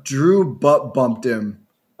thought Drew bumped him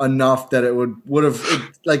enough that it would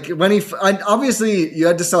have like when he obviously you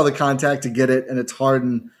had to sell the contact to get it, and it's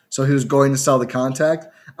Harden, so he was going to sell the contact.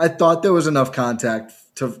 I thought there was enough contact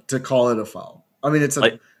to call it a foul. I mean, it's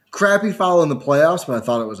a crappy foul in the playoffs, but I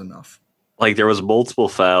thought it was enough. Like, there was multiple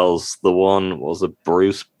fouls. The one was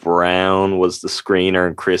Bruce Brown was the screener,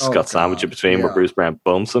 and Chris got sandwiched in between where Bruce Brown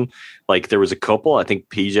bumps him. Like, there was a couple. I think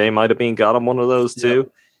PJ might have been got him one of those too.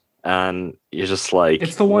 Yeah. And you're just like,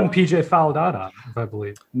 it's the one PJ fouled out on, if I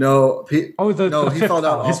believe. No, he fouled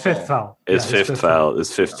out his fifth foul. His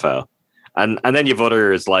fifth foul. And then you've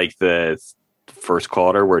others like the first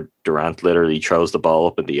quarter where Durant literally throws the ball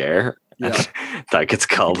up in the air. Yeah. And that gets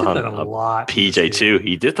called on a lot. PJ too.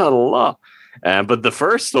 He did that a lot. But the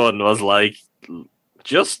first one was like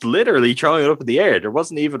just literally throwing it up in the air. There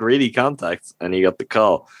wasn't even really contact, and he got the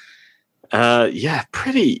call.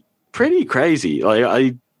 Pretty crazy. Like,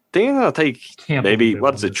 I think it'll take maybe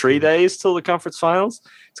 3 days till the conference finals.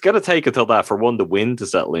 It's got to take until that, for one, the win to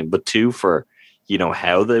settle in, but two, for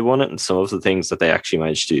how they won it and some of the things that they actually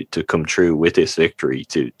managed to come true with this victory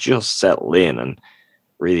to just settle in and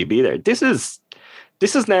really be there. This is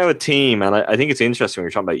now a team, and I think it's interesting when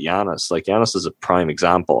you're talking about Giannis. Like, Giannis is a prime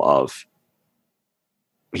example of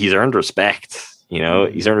he's earned respect.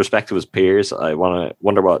 He's earned respect to his peers. I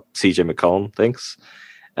wonder what CJ McCollum thinks.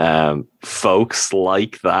 Folks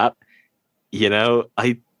like that,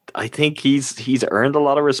 I think he's earned a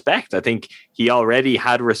lot of respect. I think he already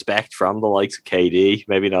had respect from the likes of KD,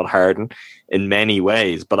 maybe not Harden in many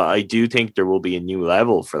ways, but I do think there will be a new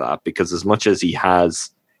level for that, because as much as he has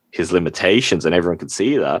his limitations and everyone can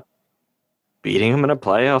see that, beating him in a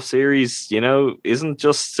playoff series, isn't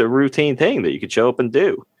just a routine thing that you could show up and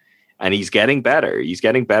do. And he's getting better. He's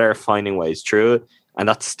getting better at finding ways through it. And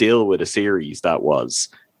that's still with a series that was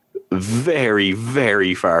very,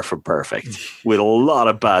 very far from perfect, with a lot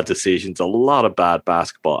of bad decisions, a lot of bad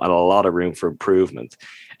basketball, and a lot of room for improvement.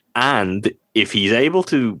 And if he's able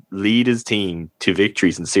to lead his team to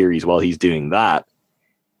victories in series while he's doing that,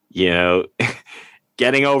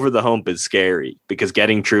 getting over the hump is scary, because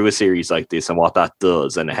getting through a series like this and what that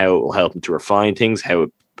does and how it will help him to refine things, how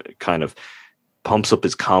it kind of pumps up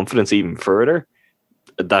his confidence even further,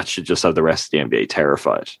 that should just have the rest of the NBA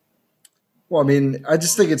terrified. Well, I mean, I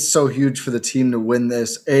just think it's so huge for the team to win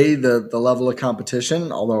this. A, the level of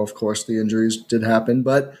competition, although, of course, the injuries did happen.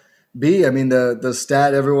 But B, I mean, the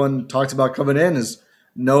stat everyone talked about coming in is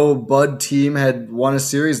no Bud team had won a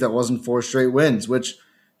series that wasn't 4 straight wins, which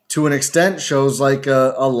to an extent shows like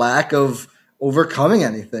a lack of overcoming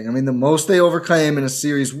anything. I mean, the most they overcame in a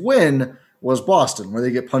series win was Boston, where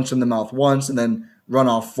they get punched in the mouth once and then run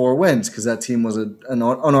off 4 wins because that team was an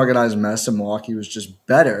unorganized mess and Milwaukee was just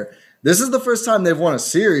better. This is the first time they've won a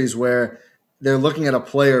series where they're looking at a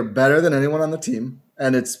player better than anyone on the team,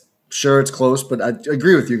 and it's close, but I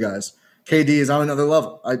agree with you guys. KD is on another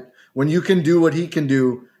level. When you can do what he can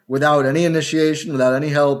do without any initiation, without any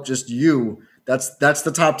help, just you, that's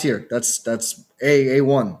the top tier. That's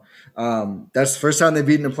A1. That's the first time they've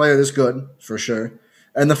beaten a player this good, for sure.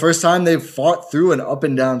 And the first time they've fought through an up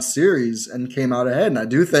and down series and came out ahead. And I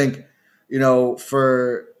do think,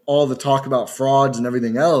 for all the talk about frauds and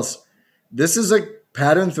everything else, this is a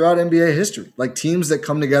pattern throughout NBA history. Like, teams that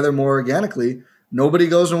come together more organically, nobody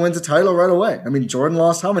goes and wins a title right away. I mean, Jordan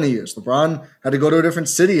lost how many years? LeBron had to go to a different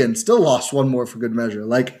city and still lost one more for good measure.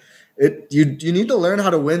 Like, you need to learn how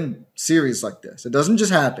to win series like this. It doesn't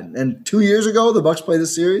just happen. And 2 years ago, the Bucks played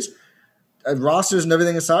this series. Rosters and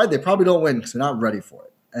everything aside, they probably don't win because they're not ready for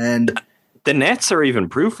it. And the Nets are even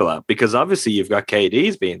proof of that, because obviously you've got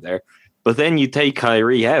KD's being there, but then you take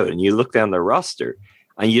Kyrie out and you look down the roster,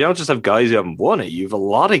 and you don't just have guys who haven't won it. You have a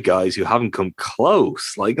lot of guys who haven't come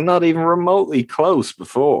close, like not even remotely close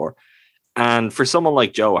before. And for someone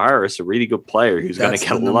like Joe Harris, a really good player who's going to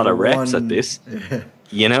get a lot of reps at this,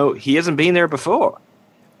 he hasn't been there before.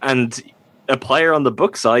 And a player on the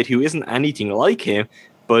Buck side who isn't anything like him,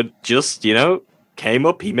 but just, came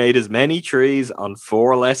up, he made as many trees on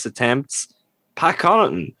 4 less attempts. Pat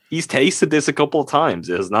Connaughton, he's tasted this a couple of times.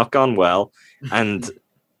 It has not gone well. And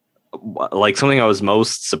like something I was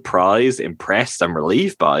most surprised, impressed, and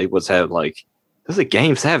relieved by was how like this is a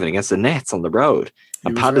game 7 against the Nets on the road,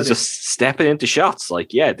 and Pat is just stepping into shots.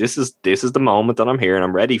 Like, yeah, this is the moment that I'm here and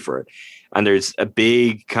I'm ready for it. And there's a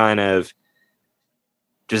big kind of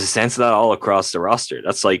there's a sense of that all across the roster.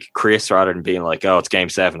 That's like Chris, rather than being like, oh, it's game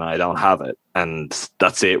 7, I don't have it, and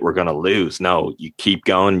that's it, we're gonna lose. No, you keep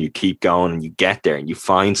going, and you get there and you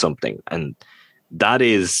find something. And that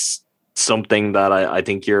is something that I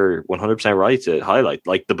think you're 100% right to highlight.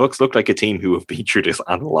 Like, the Bucks look like a team who have been through this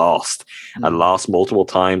and lost multiple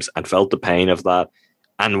times and felt the pain of that,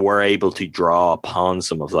 and were able to draw upon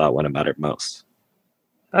some of that when it mattered most.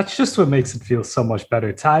 That's just what makes it feel so much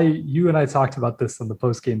better. Ty, you and I talked about this on the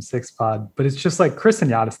post-game 6 pod, but it's just like Chris and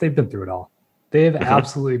Giannis, they've been through it all. They have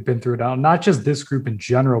absolutely been through it all. Not just this group in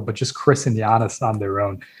general, but just Chris and Giannis on their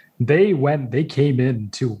own. They came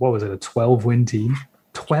into, what was it, a 12-win team?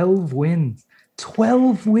 12 wins.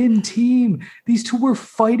 12-win team. These two were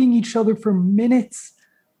fighting each other for minutes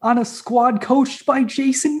on a squad coached by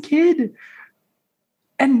Jason Kidd.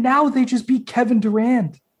 And now they just beat Kevin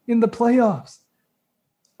Durant in the playoffs.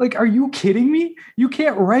 Like, are you kidding me? You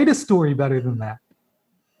can't write a story better than that.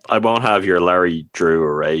 I won't have your Larry Drew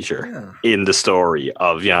erasure in the story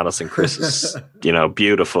of Giannis and Chris's,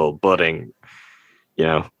 beautiful budding,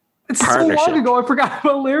 it's partnership. So long ago, I forgot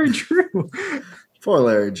about Larry Drew. Poor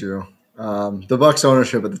Larry Drew. The Bucks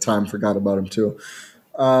ownership at the time forgot about him too.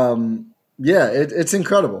 It's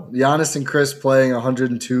incredible. Giannis and Chris playing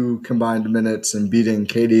 102 combined minutes and beating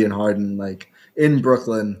KD and Harden like in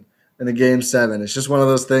Brooklyn in a game 7. It's just one of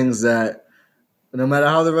those things that no matter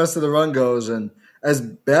how the rest of the run goes, and as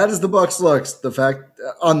bad as the Bucks looks, the fact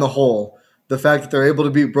that they're able to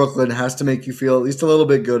beat Brooklyn has to make you feel at least a little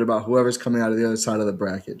bit good about whoever's coming out of the other side of the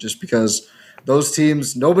bracket, just because those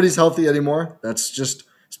teams, nobody's healthy anymore. That's just,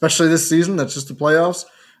 especially this season, that's just the playoffs.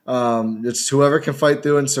 It's whoever can fight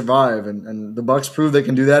through and survive, and the Bucks prove they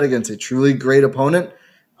can do that against a truly great opponent.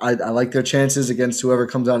 I like their chances against whoever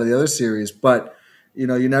comes out of the other series, but you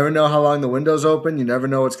never know how long the window's open. You never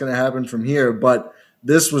know what's going to happen from here. But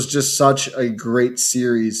this was just such a great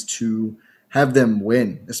series to have them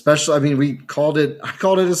win. Especially, I called it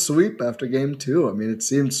a sweep after game 2. It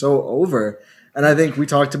seemed so over. And I think we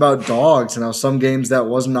talked about dogs and how some games that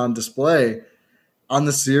wasn't on display. On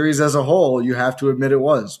the series as a whole, you have to admit it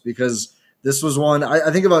was, because this was one.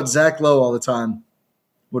 I think about Zach Lowe all the time,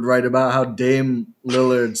 would write about how Dame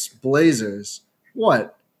Lillard's Blazers.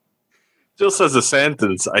 What? Just as a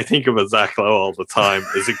sentence, I think about Zach Lowe all the time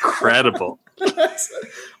is incredible.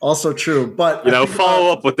 Also true, but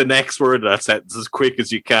follow up with the next word of that sentence as quick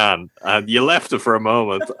as you can. And you left it for a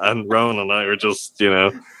moment, and Ronan and I were just,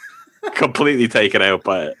 completely taken out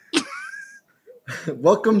by it.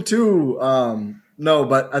 Welcome to no,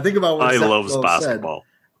 but I think about what Zach loves Lowe basketball.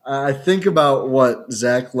 Said. I think about what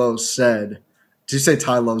Zach Lowe said. Did you say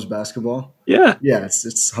Ty loves basketball? Yeah. Yeah,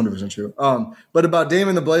 it's 100% true. But about Dame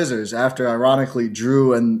and the Blazers, after ironically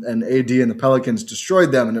Drew and AD and the Pelicans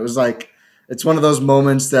destroyed them, and it was like, it's one of those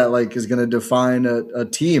moments that like is going to define a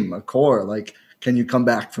team, a core. Like, can you come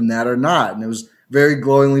back from that or not? And it was very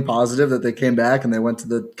glowingly positive that they came back and they went to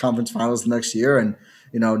the conference finals the next year, and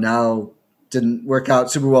now didn't work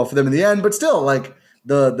out super well for them in the end, but still like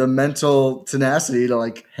the mental tenacity to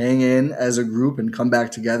like hang in as a group and come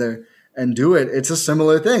back together and do it. It's a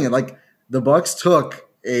similar thing. And like the Bucks took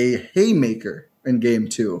a haymaker in game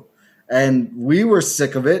 2 and we were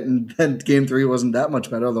sick of it. And then game 3 wasn't that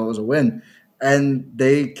much better, although it was a win. And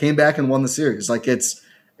they came back and won the series. Like it's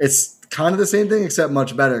kind of the same thing, except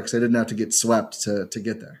much better because they didn't have to get swept to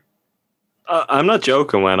get there. I'm not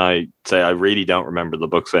joking when I say I really don't remember the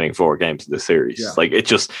Bucks winning 4 games in this series. Yeah. Like, it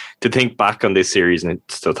just, to think back on this series in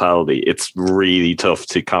its totality, it's really tough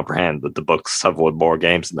to comprehend that the Bucks have won more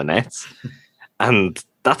games than the Nets. And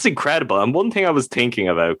that's incredible. And one thing I was thinking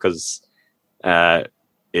about, because it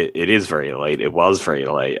is very late. It was very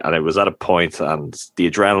late. And it was at a point, and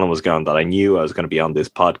the adrenaline was going, that I knew I was going to be on this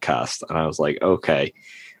podcast. And I was like, okay,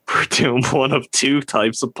 we're doing one of 2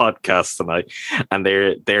 types of podcasts tonight, and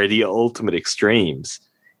they're the ultimate extremes.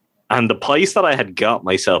 And the place that I had got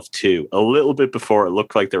myself to a little bit before it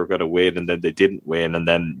looked like they were going to win, and then they didn't win, and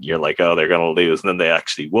then you're like, oh, they're going to lose, and then they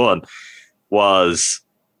actually won, was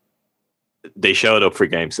they showed up for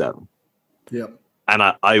game 7. Yep.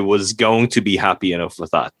 And I was going to be happy enough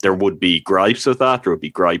with that. There would be gripes with that. There would be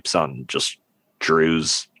gripes on just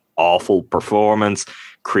Drew's awful performance,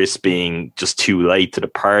 Chris being just too late to the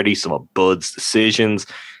party, some of Bud's decisions.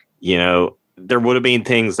 There would have been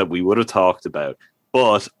things that we would have talked about,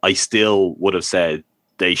 but I still would have said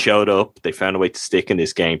they showed up, they found a way to stick in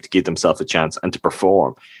this game, to give themselves a chance and to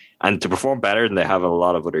perform. and to perform better than they have in a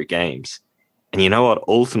lot of other games. And you know what?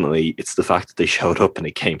 Ultimately, it's the fact that they showed up in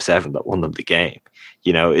a game 7 that won them the game.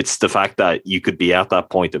 You know, it's the fact that you could be at that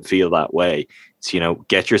point and feel that way. It's, you know,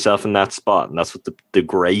 get yourself in that spot. And that's what the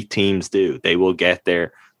great teams do. They will get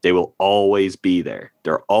there. They will always be there.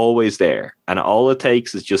 They're always there. And all it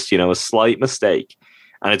takes is just, you know, a slight mistake.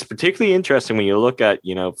 And it's particularly interesting when you look at,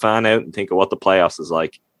 you know, fan out and think of what the playoffs is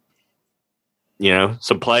like. You know,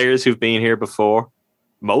 some players who've been here before,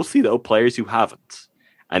 mostly though players who haven't.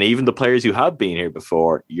 And even the players who have been here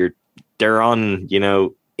before, they're on, you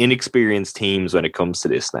know, inexperienced teams when it comes to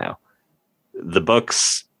this now. The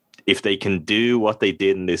Bucks, if they can do what they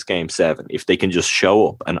did in this game 7, if they can just show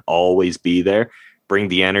up and always be there, bring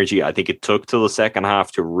the energy. I think it took till the second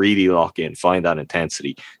half to really lock in, find that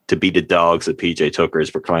intensity, to be the dogs that PJ Tucker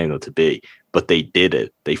is proclaiming them to be. But they did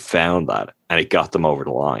it. They found that, and it got them over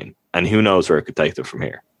the line. And who knows where it could take them from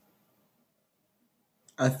here.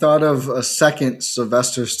 I thought of a second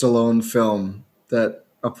Sylvester Stallone film that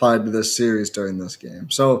applied to this series during this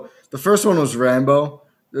game. So the first one was Rambo.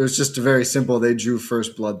 It was just a very simple, they drew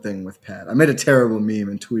first blood thing with Pat. I made a terrible meme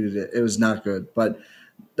and tweeted it. It was not good, but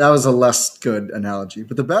that was a less good analogy.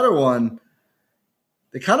 But the better one,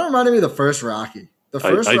 they kind of reminded me of the first Rocky. The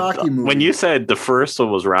first Rocky movie. When you said the first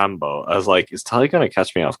one was Rambo, I was like, is Ty going to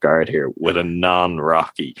catch me off guard here with a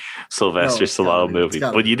non-Rocky Sylvester Stallone movie?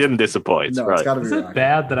 But you didn't disappoint. No, right. It's gotta be Is it Rocky.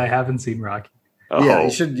 bad that I haven't seen Rocky? Oh. Yeah,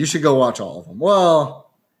 you should go watch all of them. Well,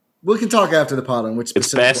 we can talk after the pod on which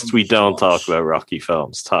it's best we don't talk about Rocky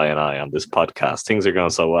films, Ty and I, on this podcast. Things are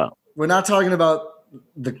going so well. We're not talking about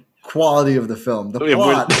the quality of the film.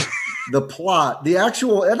 The plot, the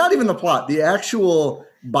actual, and not even the plot, the actual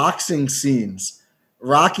boxing scenes.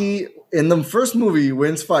 Rocky, in the first movie,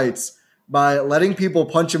 wins fights by letting people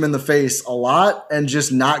punch him in the face a lot and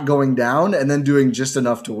just not going down and then doing just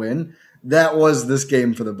enough to win. That was this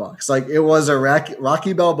game for the Bucks. Like, it was a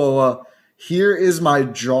Rocky Balboa. Here is my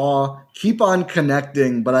jaw. Keep on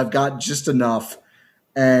connecting, but I've got just enough.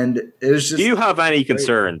 And it was just. Do you have any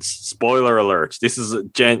concerns? Spoiler alert. This is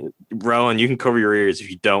Rowan. You can cover your ears if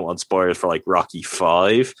you don't want spoilers for like Rocky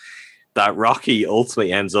 5. That Rocky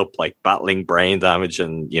ultimately ends up like battling brain damage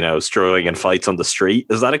and, you know, struggling in fights on the street.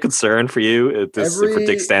 Is that a concern for you?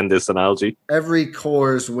 To extend this analogy, every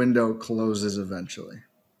Coors window closes eventually.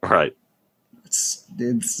 Right.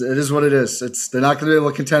 It is what it is. They're not going to be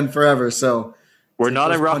able to contend forever. So we're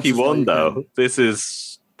not in Rocky 1 though. This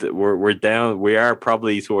is we're down. We are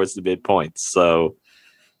probably towards the midpoint. So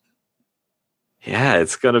yeah,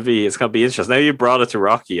 it's gonna be interesting. Now you brought it to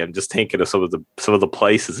Rocky, I'm just thinking of some of the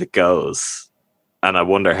places it goes, and I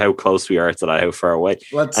wonder how close we are to that, how far away.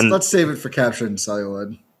 Let's save it for Captured in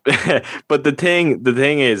Celluloid. But the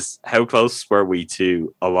thing is, how close were we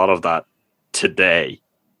to a lot of that today?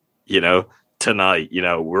 You know, tonight. You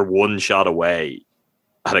know, we're one shot away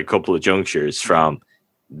at a couple of junctures from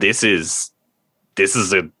this is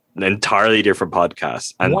an entirely different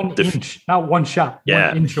podcast, and one inch, not one shot. Yeah,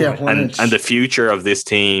 1 inch away. And the future of this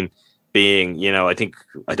team being, you know, I think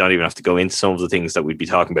I don't even have to go into some of the things that we'd be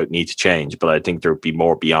talking about need to change, but I think there would be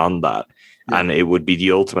more beyond that, and it would be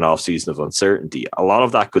the ultimate offseason of uncertainty. A lot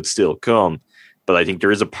of that could still come, but I think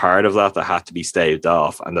there is a part of that had to be staved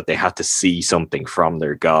off, and that they had to see something from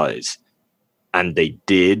their guys, and they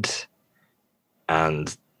did,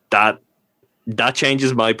 and that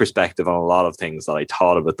changes my perspective on a lot of things that I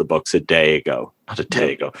thought about the Bucks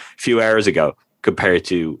a few hours ago compared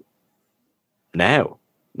to now.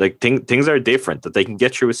 Like things are different. That they can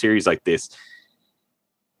get through a series like this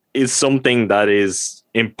is something that is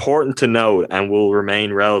important to note and will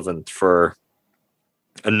remain relevant for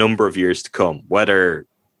a number of years to come, whether,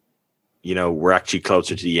 you know, we're actually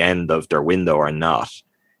closer to the end of their window or not.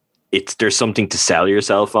 There's something to sell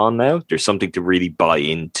yourself on now. There's something to really buy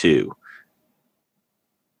into.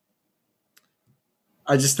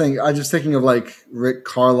 I just thinking of like Rick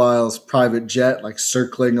Carlisle's private jet, like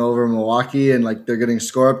circling over Milwaukee, and like they're getting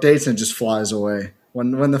score updates and it just flies away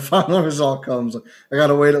when the final result comes. I got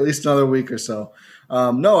to wait at least another week or so.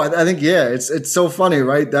 I think it's so funny,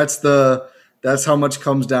 right? That's how much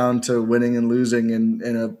comes down to winning and losing in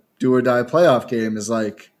a do or die playoff game. Is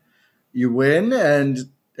like you win and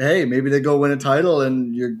hey, maybe they go win a title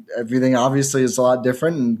and everything obviously is a lot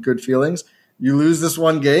different and good feelings. You lose this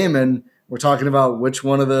one game and we're talking about which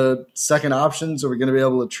one of the second options are we going to be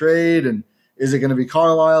able to trade, and is it going to be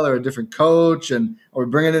Carlisle or a different coach, and are we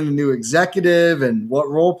bringing in a new executive, and what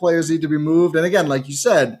role players need to be moved? And again, like you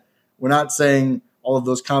said, we're not saying all of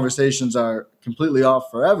those conversations are completely off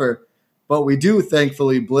forever, but we do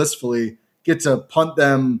thankfully, blissfully get to punt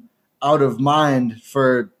them out of mind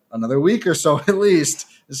for another week or so at least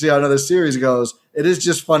to see how another series goes it is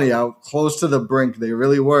just funny how close to the brink they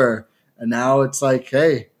really were. And now it's like,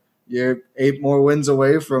 hey, you're 8 more wins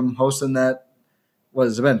away from hosting that. What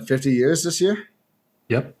has it been, 50 years this year?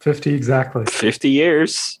 Yep, 50 exactly. 50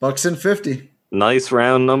 years. Bucks in 50. Nice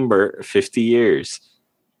round number, 50 years.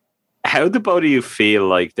 How do both of you feel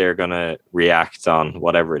like they're going to react on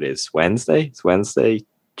whatever it is? Wednesday? It's Wednesday?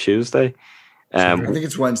 Tuesday? I think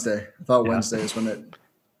it's Wednesday. I thought Wednesday is when it...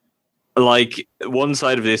 Like, one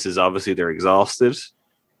side of this is obviously they're exhausted.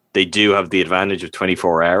 They do have the advantage of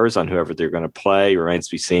 24 hours on whoever they're going to play. It remains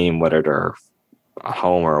to be seen whether they're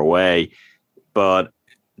home or away. But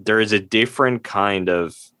there is a different kind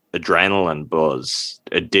of adrenaline buzz,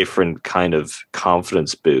 a different kind of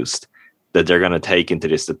confidence boost that they're going to take into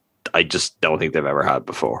this that I just don't think they've ever had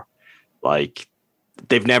before. Like,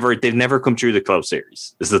 they've never come through the close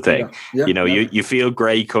series is the thing. You feel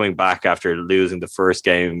great coming back after losing the first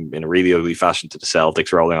game in a really ugly fashion to the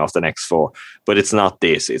Celtics, rolling off the next 4. But it's not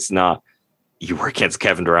this. It's not you were against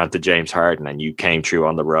Kevin Durant and James Harden and you came through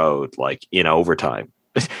on the road like in overtime.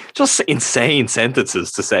 Just insane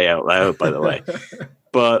sentences to say out loud, by the way.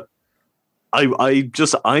 But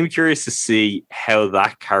I'm curious to see how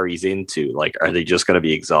that carries into, like, are they just going to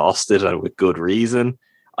be exhausted and with good reason?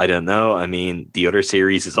 I don't know. I mean, the other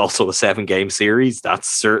series is also a 7-game series. That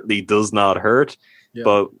certainly does not hurt. Yeah.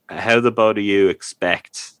 But how the both of you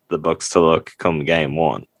expect the Bucks to look come game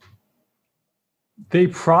 1? They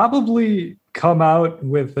probably come out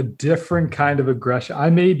with a different kind of aggression. I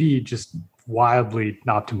may be just wildly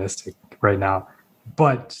optimistic right now,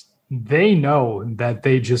 but they know that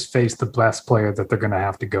they just faced the best player that they're going to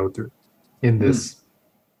have to go through in this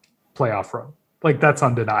playoff run. Like, that's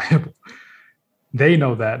undeniable. They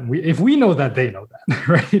know that. If we know that, they know that,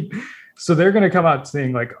 right? So they're going to come out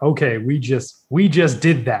saying like, okay, we just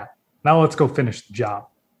did that. Now let's go finish the job.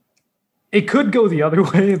 It could go the other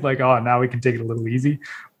way. Like, oh, now we can take it a little easy,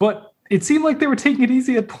 but it seemed like they were taking it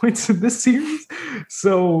easy at points in this series.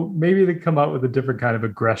 So maybe they come out with a different kind of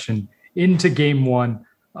aggression into game 1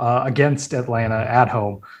 against Atlanta at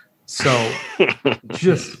home. So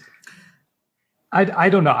just, I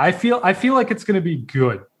don't know. I feel like it's going to be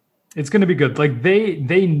good. It's going to be good. Like they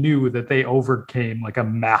knew that they overcame like a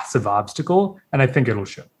massive obstacle, and I think it'll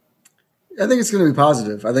show. I think it's going to be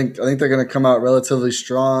positive. I think they're going to come out relatively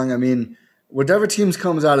strong. I mean, whatever teams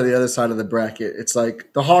comes out of the other side of the bracket, it's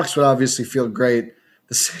like the Hawks would obviously feel great.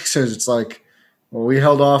 The Sixers, it's like, well, we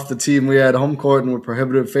held off the team we had home court and were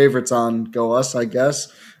prohibitive favorites on. Go us, I guess.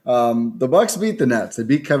 The Bucks beat the Nets. They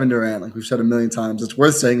beat Kevin Durant, like we've said a million times. It's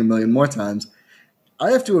worth saying a million more times. I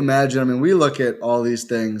have to imagine, I mean, we look at all these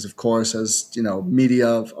things, of course, as,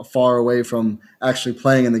 media far away from actually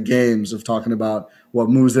playing in the games, of talking about what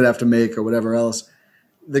moves they'd have to make or whatever else.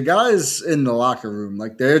 The guys in the locker room,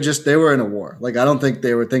 like they were in a war. Like, I don't think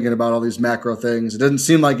they were thinking about all these macro things. It doesn't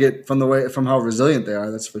seem like it from how resilient they are,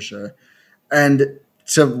 that's for sure. And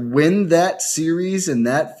to win that series in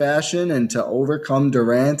that fashion and to overcome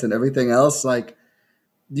Durant and everything else, like,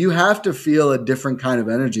 you have to feel a different kind of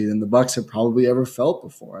energy than the Bucks have probably ever felt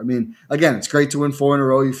before. I mean, again, it's great to win 4 in a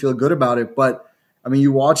row. You feel good about it. But, I mean,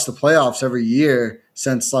 you watch the playoffs every year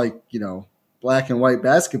since, like, black and white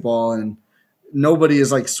basketball, and nobody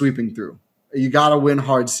is, like, sweeping through. You got to win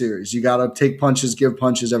hard series. You got to take punches, give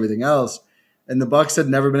punches, everything else. And the Bucks had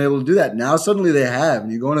never been able to do that. Now suddenly they have.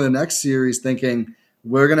 And you go into the next series thinking,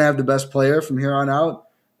 we're going to have the best player from here on out,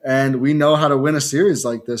 and we know how to win a series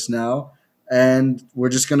like this now. And we're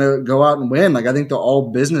just going to go out and win. Like, I think the all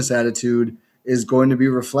business attitude is going to be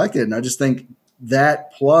reflected. And I just think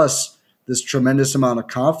that plus this tremendous amount of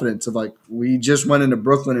confidence of, like, we just went into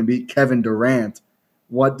Brooklyn and beat Kevin Durant.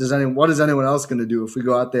 What is anyone else going to do if we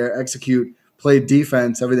go out there, execute, play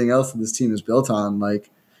defense, everything else that this team is built on? Like,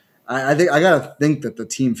 I got to think that the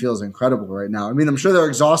team feels incredible right now. I mean, I'm sure they're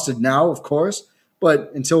exhausted now, of course,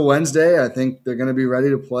 but until Wednesday, I think they're going to be ready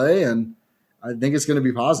to play, and I think it's going to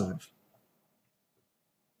be positive.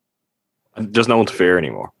 There's no one to fear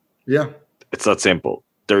anymore. Yeah. It's that simple.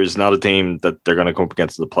 There is not a team that they're going to come up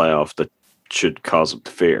against in the playoff that should cause them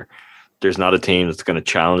to fear. There's not a team that's going to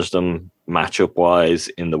challenge them matchup-wise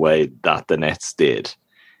in the way that the Nets did.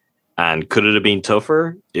 And could it have been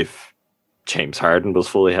tougher if James Harden was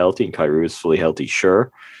fully healthy and Kyrie was fully healthy?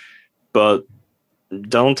 Sure. But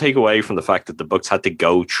don't take away from the fact that the Bucks had to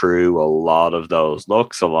go through a lot of those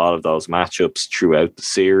looks, a lot of those matchups throughout the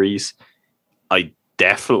series. I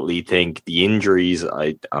definitely think the injuries,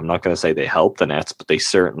 I'm not going to say they helped the Nets, but they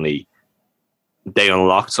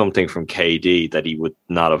unlocked something from KD that he would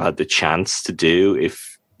not have had the chance to do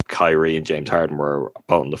if Kyrie and James Harden were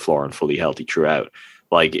both on the floor and fully healthy throughout.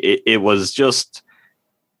 Like, it was just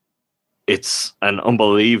it's an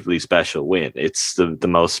unbelievably special win. It's the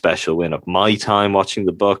most special win of my time watching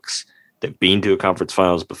the Bucks. They've been to a conference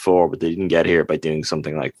finals before, but they didn't get here by doing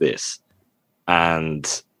something like this.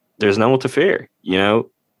 And there's no one to fear. You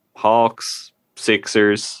know, Hawks,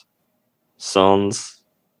 Sixers, Suns,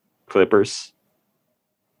 Clippers.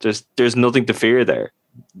 There's nothing to fear there.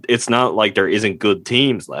 It's not like there isn't good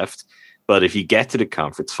teams left, but if you get to the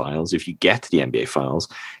conference finals, if you get to the NBA finals,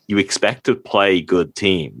 you expect to play good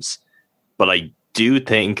teams. But I do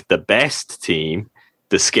think the best team,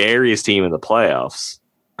 the scariest team in the playoffs,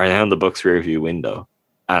 are now in the Bucks rearview window.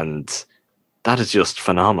 And that is just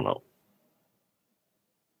phenomenal.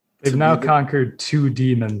 They've now conquered two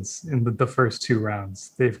demons in the first two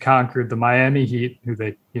rounds. They've conquered the Miami Heat, who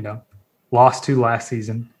they, lost to last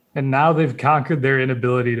season. And now they've conquered their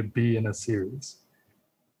inability to be in a series.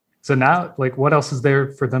 So now, what else is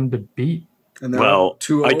there for them to beat? Well,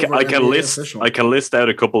 I can list out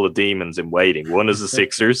a couple of demons in waiting. One is the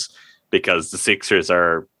Sixers, because the Sixers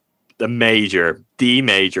are the major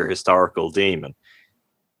historical demon.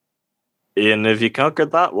 And if you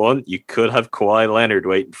conquered that one, you could have Kawhi Leonard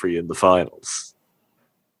waiting for you in the finals.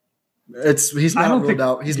 He's not ruled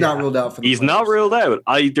out. He's not ruled out for the He's playoffs. not ruled out.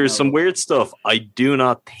 There's some weird stuff. I do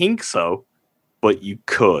not think so, but you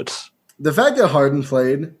could. The fact that Harden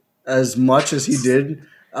played as much as he did,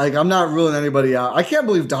 I'm not ruling anybody out. I can't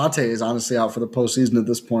believe Dante is honestly out for the postseason at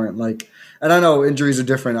this point. And I know injuries are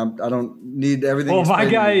different. I don't need everything. Well, my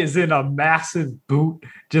guy is in a massive boot,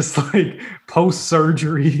 just post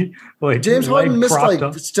surgery. James Harden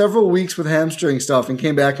missed several weeks with hamstring stuff and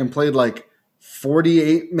came back and played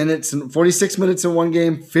 48 minutes and 46 minutes in one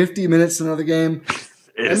game, 50 minutes in another game.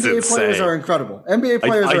 NBA players are incredible. NBA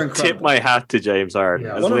players are incredible. I tip my hat to James Harden,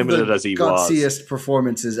 as limited as he was. One of the gutsiest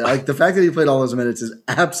performances. The fact that he played all those minutes is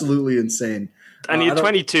absolutely insane. And he had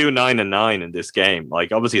 22, 9, and 9 in this game.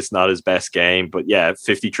 Obviously, it's not his best game, but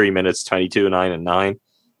 53 minutes, 22, 9, and 9.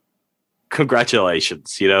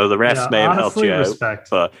 Congratulations. The refs may have helped you out,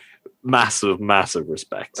 but massive, massive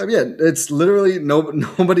respect. It's literally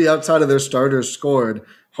nobody outside of their starters scored.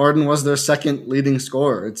 Harden was their second leading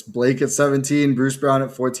scorer. It's Blake at 17, Bruce Brown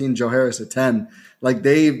at 14, Joe Harris at 10.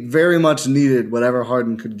 They very much needed whatever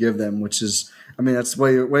Harden could give them, which is, that's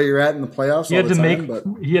where you're at in the playoffs. He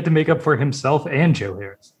had to make up for himself and Joe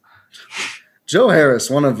Harris. Joe Harris,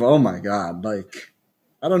 oh my God,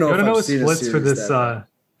 I don't know if I've seen splits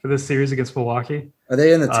for this series against Milwaukee. Are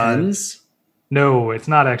they in the tens? No, it's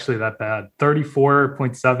not actually that bad.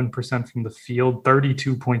 34.7% from the field,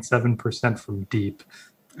 32.7% from deep.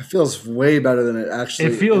 It feels way better than it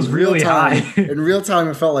actually. It feels really high. In real time,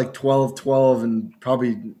 it felt like 12-12 and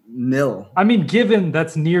probably nil. Given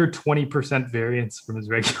that's near 20% variance from his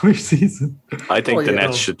regular season. I think the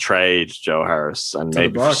Nets should trade Joe Harris and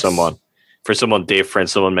maybe for someone different,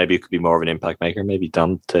 someone maybe who could be more of an impact maker, maybe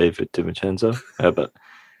Dante DiVincenzo. How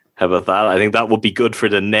about that? I think that would be good for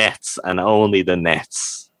the Nets and only the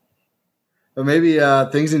Nets. But maybe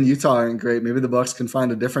things in Utah aren't great. Maybe the Bucks can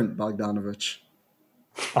find a different Bogdanovich.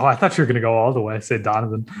 Oh, I thought you were going to go all the way. Say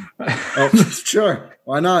Donovan. Sure.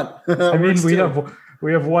 Why not? We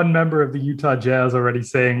have one member of the Utah Jazz already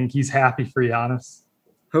saying he's happy for Giannis.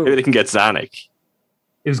 Who? Maybe they can get Zanuck.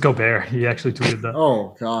 It was Gobert. He actually tweeted that.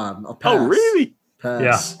 Oh, God. I'll pass. Oh, really?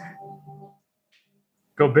 Pass. Yeah.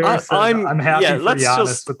 Gobert said, I'm happy for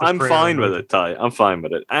Giannis. I'm fine with it, Ty. I'm fine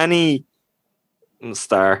with it. Any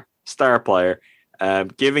star player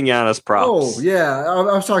giving Giannis props. Oh, yeah. I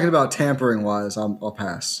was talking about tampering-wise. I'll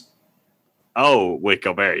pass. Oh, with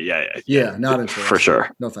Gobert. Yeah, not interested. For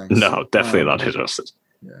sure. No thanks. No, definitely not interested.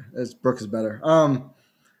 Yeah, Brooke is better.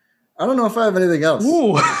 I don't know if I have anything else.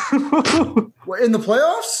 Ooh. In the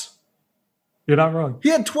playoffs? You're not wrong. He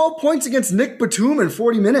had 12 points against Nick Batum in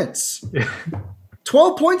 40 minutes.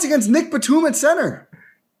 12 points against Nick Batum at center.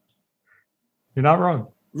 You're not wrong.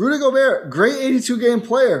 Rudy Gobert, great 82-game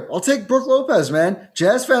player. I'll take Brook Lopez, man.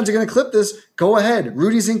 Jazz fans are going to clip this. Go ahead.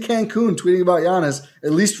 Rudy's in Cancun tweeting about Giannis,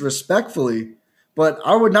 at least respectfully. But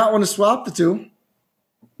I would not want to swap the two.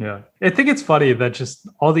 Yeah. I think it's funny that just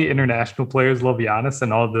all the international players love Giannis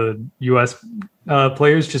and all the U.S.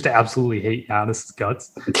 Players just absolutely hate Giannis'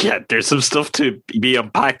 guts. Yeah, there's some stuff to be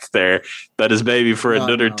unpacked there that is maybe for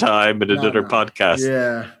another time and another podcast.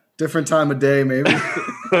 Yeah. Different time of day, maybe.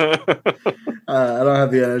 I don't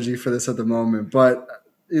have the energy for this at the moment. But,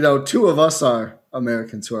 two of us are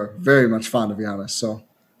Americans who are very much fond of Giannis. So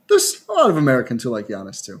there's a lot of Americans who like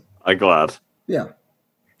Giannis, too. I'm glad. Yeah.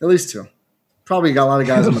 At least two. Probably got a lot of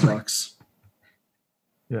guys in the Bucks.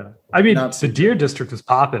 Yeah. The Deer District is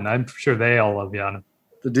popping. I'm sure they all love Giannis.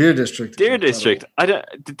 The Deer District. The Deer District,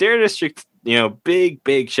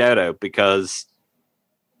 big shout out because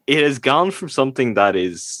it has gone from something that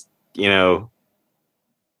is, a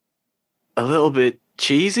little bit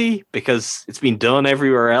cheesy because it's been done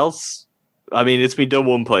everywhere else. I mean, it's been done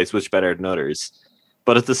one place much better than others.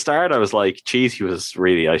 But at the start, I was like, cheesy was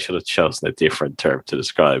really, I should have chosen a different term to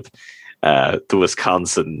describe the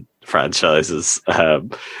Wisconsin franchise's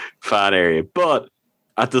fan area. But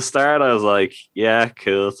at the start, I was like, yeah,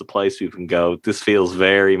 cool. It's a place we can go. This feels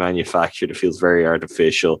very manufactured. It feels very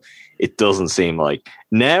artificial. It doesn't seem like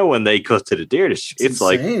now when they cut to the deer, it's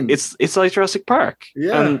like it's like Jurassic Park.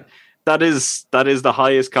 Yeah. And that is the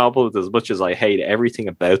highest compliment. As much as I hate everything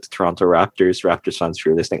about the Toronto Raptors fans, if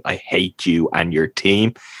you're listening, I hate you and your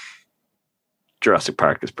team. Jurassic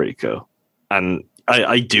Park is pretty cool. And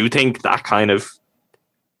I do think that kind of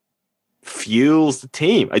fuels the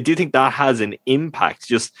team. I do think that has an impact,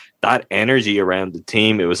 just that energy around the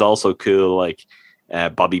team. It was also cool, like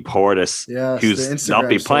Bobby Portis, who's not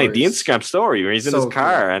been playing the Instagram story where he's in his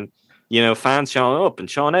car and fans showing up and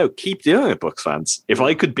showing out. Keep doing it, Bucks fans. If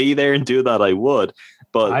I could be there and do that, I would.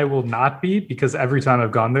 But I will not be, because every time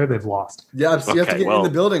I've gone there, they've lost. Yeah, you have to get in the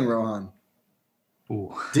building, Rohan.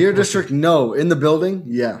 Ooh. Deer District, no. In the building,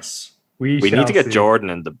 yes. We need to get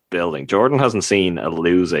Jordan in the building. Jordan hasn't seen a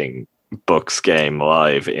losing Bucks game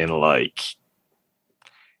live in like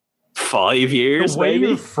 5 years. The way maybe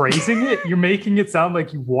you're phrasing it, you're making it sound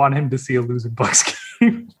like you want him to see a losing Bucks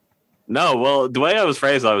game. No, well, the way I was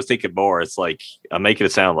phrased, I was thinking more. It's like I'm making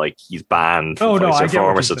it sound like he's banned from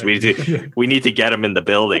performances. We need to get him in the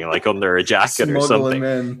building, like under a jacket or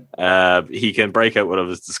something. He can break out one of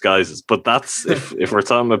his disguises. But that's if we're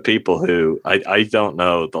talking about people who I don't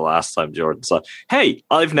know the last time Jordan saw. Hey,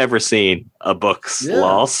 I've never seen a Bucks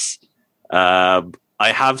loss. I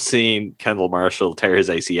have seen Kendall Marshall tear his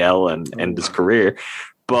ACL and end his career.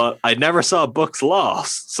 But I never saw a Bucks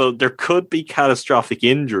loss, so there could be catastrophic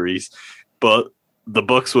injuries, but the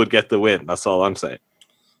Bucks would get the win. That's all I'm saying.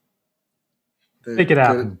 Make it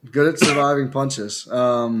happen. Good at surviving punches.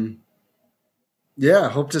 Hope to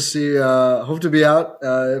be out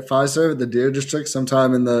at Fiserv at the Deer District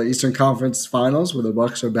sometime in the Eastern Conference Finals where the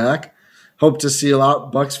Bucks are back. Hope to see a lot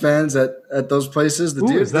of Bucks fans at those places.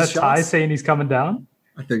 Is that Ty saying he's coming down?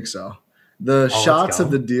 I think so. The shots of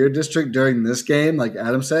the Deer District during this game, like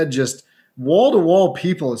Adam said, just wall-to-wall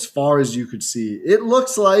people as far as you could see. It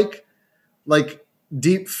looks like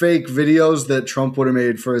deep fake videos that Trump would have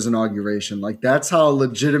made for his inauguration. Like, that's how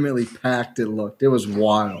legitimately packed it looked. It was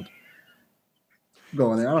wild.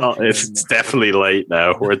 Go on there. It's definitely late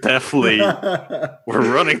now. We're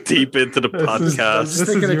running deep into the podcast. Just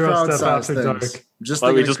thinking of crowd size things. Just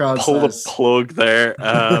pull the plug there.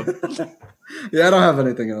 Yeah, I don't have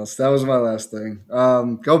anything else. That was my last thing.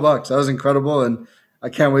 Go Bucks. That was incredible, and I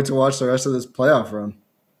can't wait to watch the rest of this playoff run.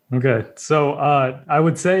 Okay, so I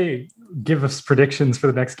would say give us predictions for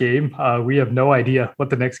the next game. We have no idea what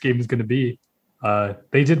the next game is going to be.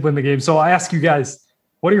 They did win the game. So I ask you guys,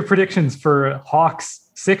 what are your predictions for Hawks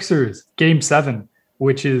Sixers Game 7,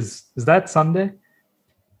 which is that Sunday?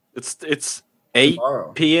 It's 8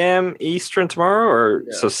 p.m. Eastern tomorrow, or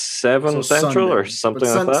so 7 Central Sunday, or something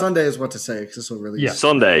like that. Sunday is what to say because this will release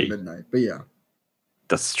Sunday midnight. But yeah,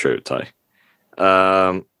 that's true, Ty.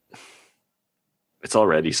 It's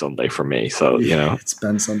already Sunday for me, so it's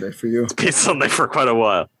been Sunday for you. It's been Sunday for quite a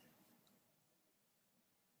while.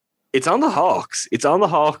 It's on the Hawks. It's on the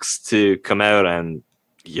Hawks to come out and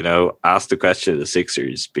ask the question of the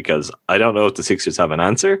Sixers, because I don't know if the Sixers have an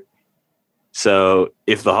answer. So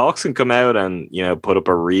if the Hawks can come out and, put up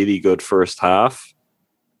a really good first half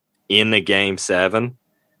in a Game 7,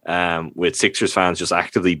 with Sixers fans just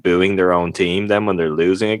actively booing their own team, then when they're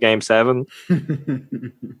losing a Game 7,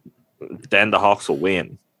 then the Hawks will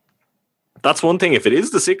win. That's one thing. If it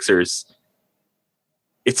is the Sixers,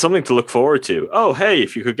 it's something to look forward to. Oh, hey,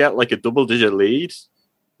 if you could get like a double-digit lead,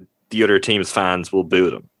 the other team's fans will boo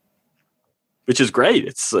them, which is great.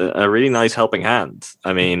 It's a really nice helping hand.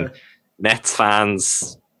 I mean... Nets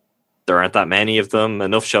fans, there aren't that many of them.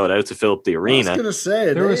 Enough showed out to fill up the arena. I was going to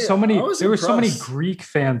say there were so many Greek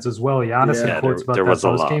fans as well. Giannis had quotes about that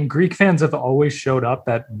post game. Greek fans have always showed up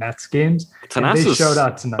at Nets games. Thanasis showed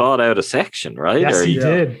out tonight. Bought out a section, right? Yes, he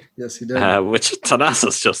did. Yes, he did. Which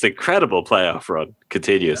Thanasis just incredible playoff run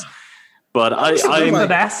continues. But I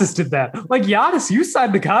Thanasis did that. Like Giannis, you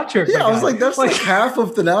signed the contract. Yeah, I was like, that's like half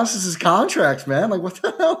of Thanasis's contract, man. Like, what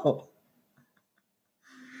the hell?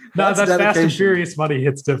 No, that Fast and Furious money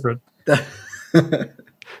hits different.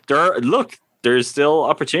 There's still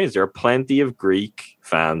opportunities. There are plenty of Greek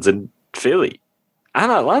fans in Philly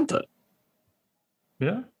and Atlanta.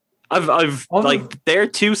 Yeah, I've like they're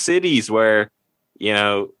two cities where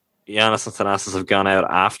Giannis and Thanasis have gone out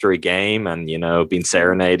after a game and, been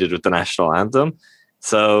serenaded with the national anthem.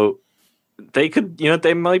 So they could,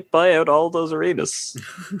 they might buy out all those arenas.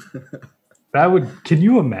 Can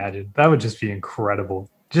you imagine? That would just be incredible.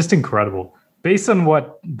 Just incredible. Based on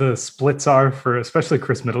what the splits are for especially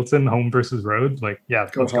Chris Middleton, home versus road,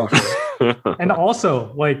 let's go for it. And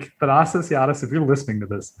also, Thanasis, Giannis, if you're listening to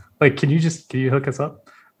this, can you hook us up?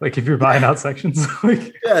 If you're buying out sections?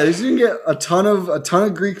 Yeah, you can get a ton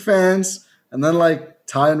of Greek fans, and then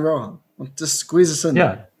Ty and Rohan. Just squeeze us in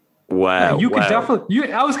there. Wow. You could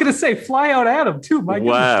definitely, I was going to say, fly out Adam too. My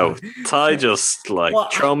goodness. Ty just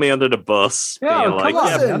throw me under the bus.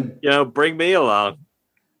 Bring me along.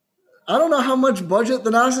 I don't know how much budget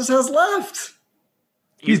Thanasis has left.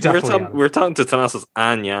 We're talking to Thanasis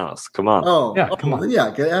and Giannis. Come on. Oh, yeah, come on.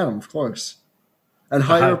 Yeah, get Adam, of course. And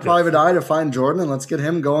hire a private eye to find Jordan, and let's get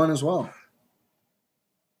him going as well.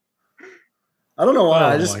 I don't know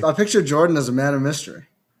why. I picture Jordan as a man of mystery.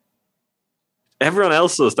 Everyone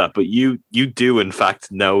else does that, but you do in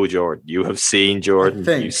fact know Jordan. You have seen Jordan.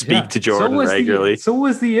 You speak to Jordan regularly. So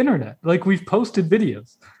was the internet. We've posted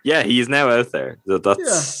videos. Yeah, he's now out there.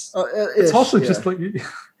 That's it's also just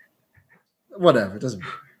whatever. It doesn't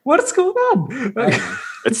matter. What's going on?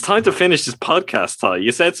 It's time to finish this podcast, Ty.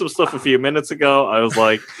 You said some stuff a few minutes ago. I was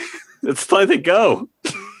like, it's time to go.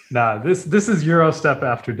 Nah, this is Eurostep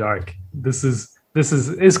After Dark. This is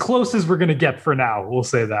as close as we're gonna get for now. We'll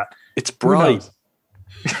say that. It's bright.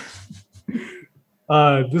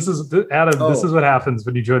 This is Adam. This is what happens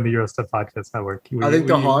when you join the Eurostep Podcast Network. I think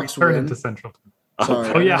the Hawks turn win. into Central.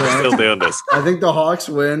 Sorry, we're still doing this. I think the Hawks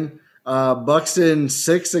win. Bucks in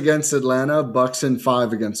 6 against Atlanta. Bucks in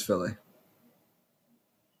 5 against Philly.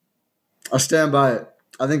 I stand by it.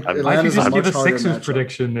 I think Atlanta's I could just give a Sixers matchup.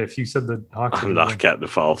 Prediction if you said the Hawks. I'm not getting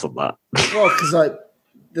involved in that. Well, because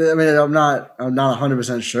I'm not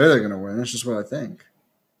 100% sure they're going to win. That's just what I think.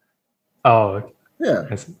 Oh, yeah.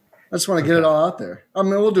 I just want to get it all out there. I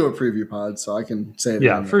mean, we'll do a preview pod so I can say it.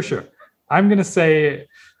 Yeah, for sure. I'm going to say.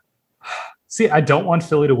 See, I don't want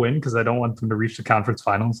Philly to win because I don't want them to reach the conference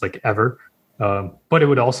finals ever. But it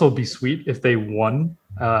would also be sweet if they won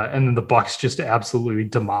and then the Bucks just absolutely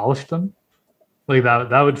demolished them.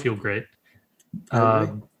 That would feel great.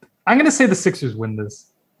 I'm going to say the Sixers win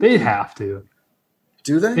this. They have to.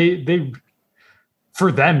 Do they? They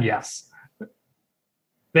for them, yes.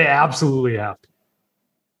 They absolutely have to.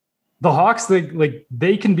 The Hawks,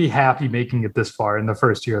 they can be happy making it this far in the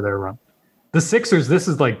first year of their run. The Sixers, this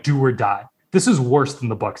is do or die. This is worse than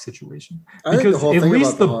the Bucks situation because at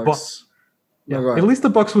least the Bucks, at least the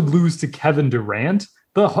Bucks would lose to Kevin Durant.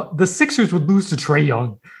 The Sixers would lose to Trae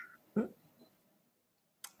Young.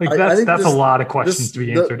 That's a lot of questions to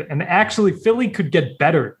be answered. And actually, Philly could get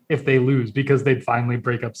better if they lose because they'd finally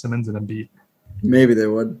break up Simmons and Embiid. Maybe they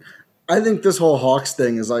would. I think this whole Hawks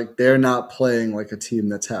thing is they're not playing like a team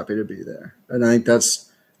that's happy to be there, and I think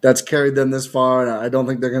that's carried them this far. And I don't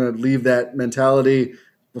think they're going to leave that mentality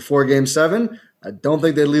before Game 7. I don't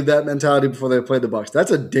think they leave that mentality before they play the Bucks.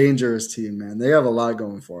 That's a dangerous team, man. They have a lot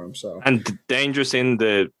going for them. And dangerous in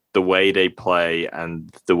the way they play and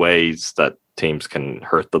the ways that teams can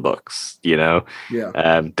hurt the Bucks. Yeah.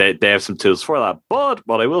 They have some tools for that. But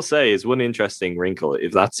what I will say is one interesting wrinkle: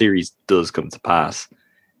 if that series does come to pass,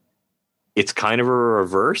 it's kind of a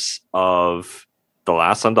reverse of the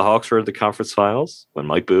last time the Hawks were at the conference finals when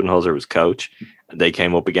Mike Budenholzer was coach, and they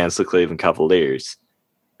came up against the Cleveland Cavaliers.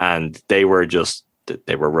 And they were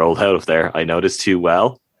rolled out of there. I know this too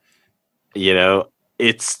well.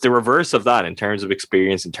 It's the reverse of that in terms of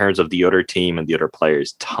experience, in terms of the other team and the other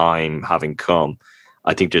players' time having come.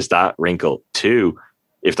 I think there's that wrinkle too.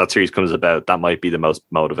 If that series comes about, that might be the most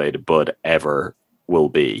motivated Bud ever will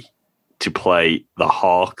be to play the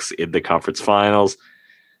Hawks in the conference finals.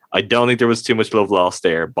 I don't think there was too much love lost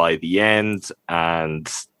there by the end,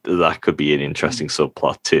 and that could be an interesting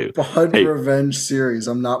subplot too. Bud revenge series.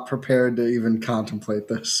 I'm not prepared to even contemplate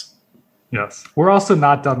this. Yes. We're also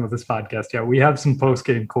not done with this podcast yet. We have some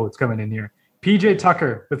post-game quotes coming in here. PJ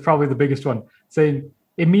Tucker, with probably the biggest one, saying,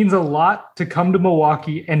 "It means a lot to come to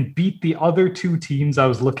Milwaukee and beat the other two teams I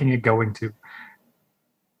was looking at going to."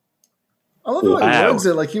 I love how he words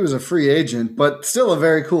it like he was a free agent, but still a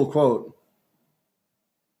very cool quote.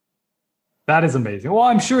 That is amazing. Well,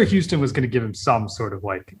 I'm sure Houston was going to give him some sort of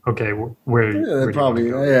okay, where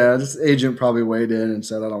this agent probably weighed in and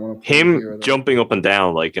said, "I don't want to." Him jumping up and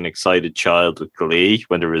down like an excited child with glee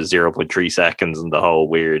when there was 0.3 seconds and the whole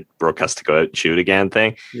weird Brooke has to go out and shoot again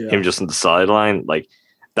thing. Yeah. Him just on the sideline,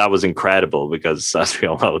 that was incredible because, as we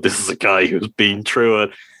all know, this is a guy who's been through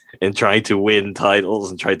it and trying to win titles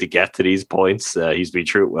and trying to get to these points. He's been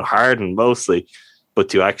through it with Harden mostly. but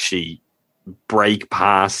to actually break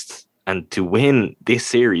past and to win this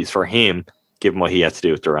series for him, given what he had to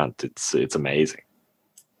do with Durant, it's amazing.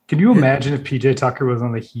 Can you imagine if PJ Tucker was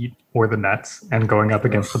on the Heat or the Nets and going up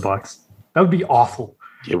against the Bucks? That would be awful.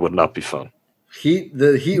 It would not be fun.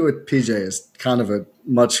 The Heat with PJ is kind of a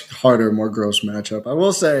much harder, more gross matchup. I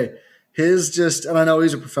will say and I know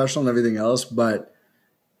he's a professional and everything else, but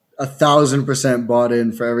 1,000% bought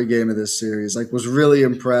in for every game of this series. Like, was really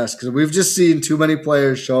impressed because we've just seen too many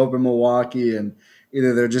players show up in Milwaukee and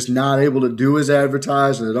either they're just not able to do as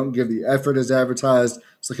advertised or they don't give the effort as advertised.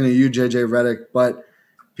 Just looking at you, JJ Redick, but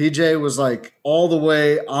PJ was like all the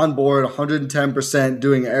way on board, 110%,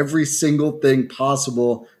 doing every single thing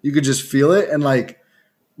possible. You could just feel it. And like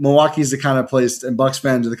Milwaukee's the kind of place, and Bucks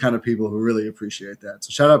fans are the kind of people who really appreciate that.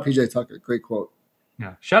 So shout out PJ Tucker. Great quote.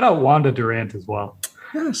 Yeah. Shout out Wanda Durant as well.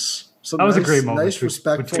 Yes. That was a great moment. Nice,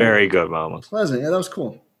 respectful. Very good moment. Pleasant. Yeah, that was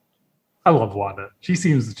cool. I love Wanda. She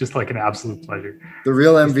seems just like an absolute pleasure. The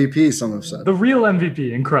real MVP, some have said. The real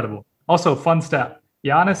MVP. Incredible. Also, fun stat.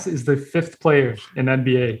 Giannis is the 5th player in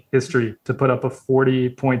NBA history to put up a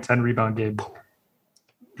 40-point, 10-rebound game.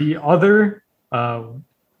 The other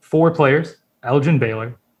 4 players, Elgin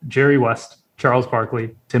Baylor, Jerry West, Charles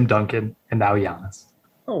Barkley, Tim Duncan, and now Giannis.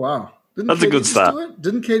 Oh, wow. That's a good stat.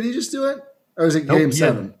 Didn't KD just do it? Or is it game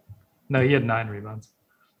 7? No, he had 9 rebounds.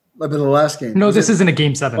 Like in the last game. No, this isn't a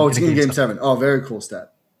game 7. Oh, it's in game 7. Oh, very cool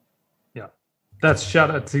stat. Yeah. That's shout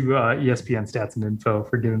out to ESPN Stats and Info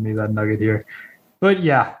for giving me that nugget here. But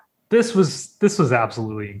yeah, this was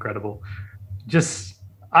absolutely incredible.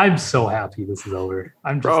 I'm so happy this is over.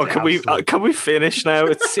 Can we finish now?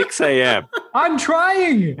 It's 6 a.m. I'm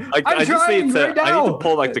trying. I need to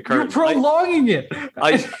pull back the curtain. You're prolonging it.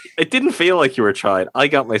 It didn't feel like you were trying. I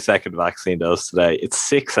got my second vaccine dose today. It's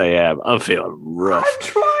 6 a.m. I'm feeling rough. I'm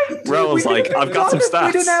trying. Rowan's like, I've got some stats.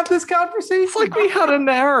 We didn't have this conversation. It's like we had an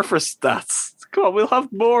hour for stats. Come on, we'll have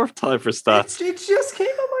more time for stats. It just came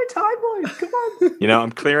on my timeline. Come on. You know,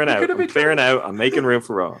 I'm clearing out. I'm making room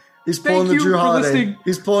for Rowan. He's pulling the Drew Holiday.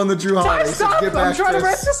 He's pulling the Drew Holiday. Stop! I'm trying to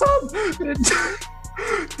wrap this up.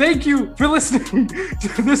 Thank you for listening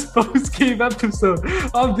to this post-game episode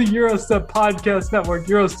of the Eurostep Podcast Network.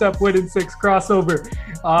 Eurostep Win in 6 crossover.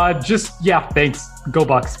 Thanks. Go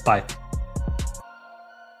Bucks. Bye.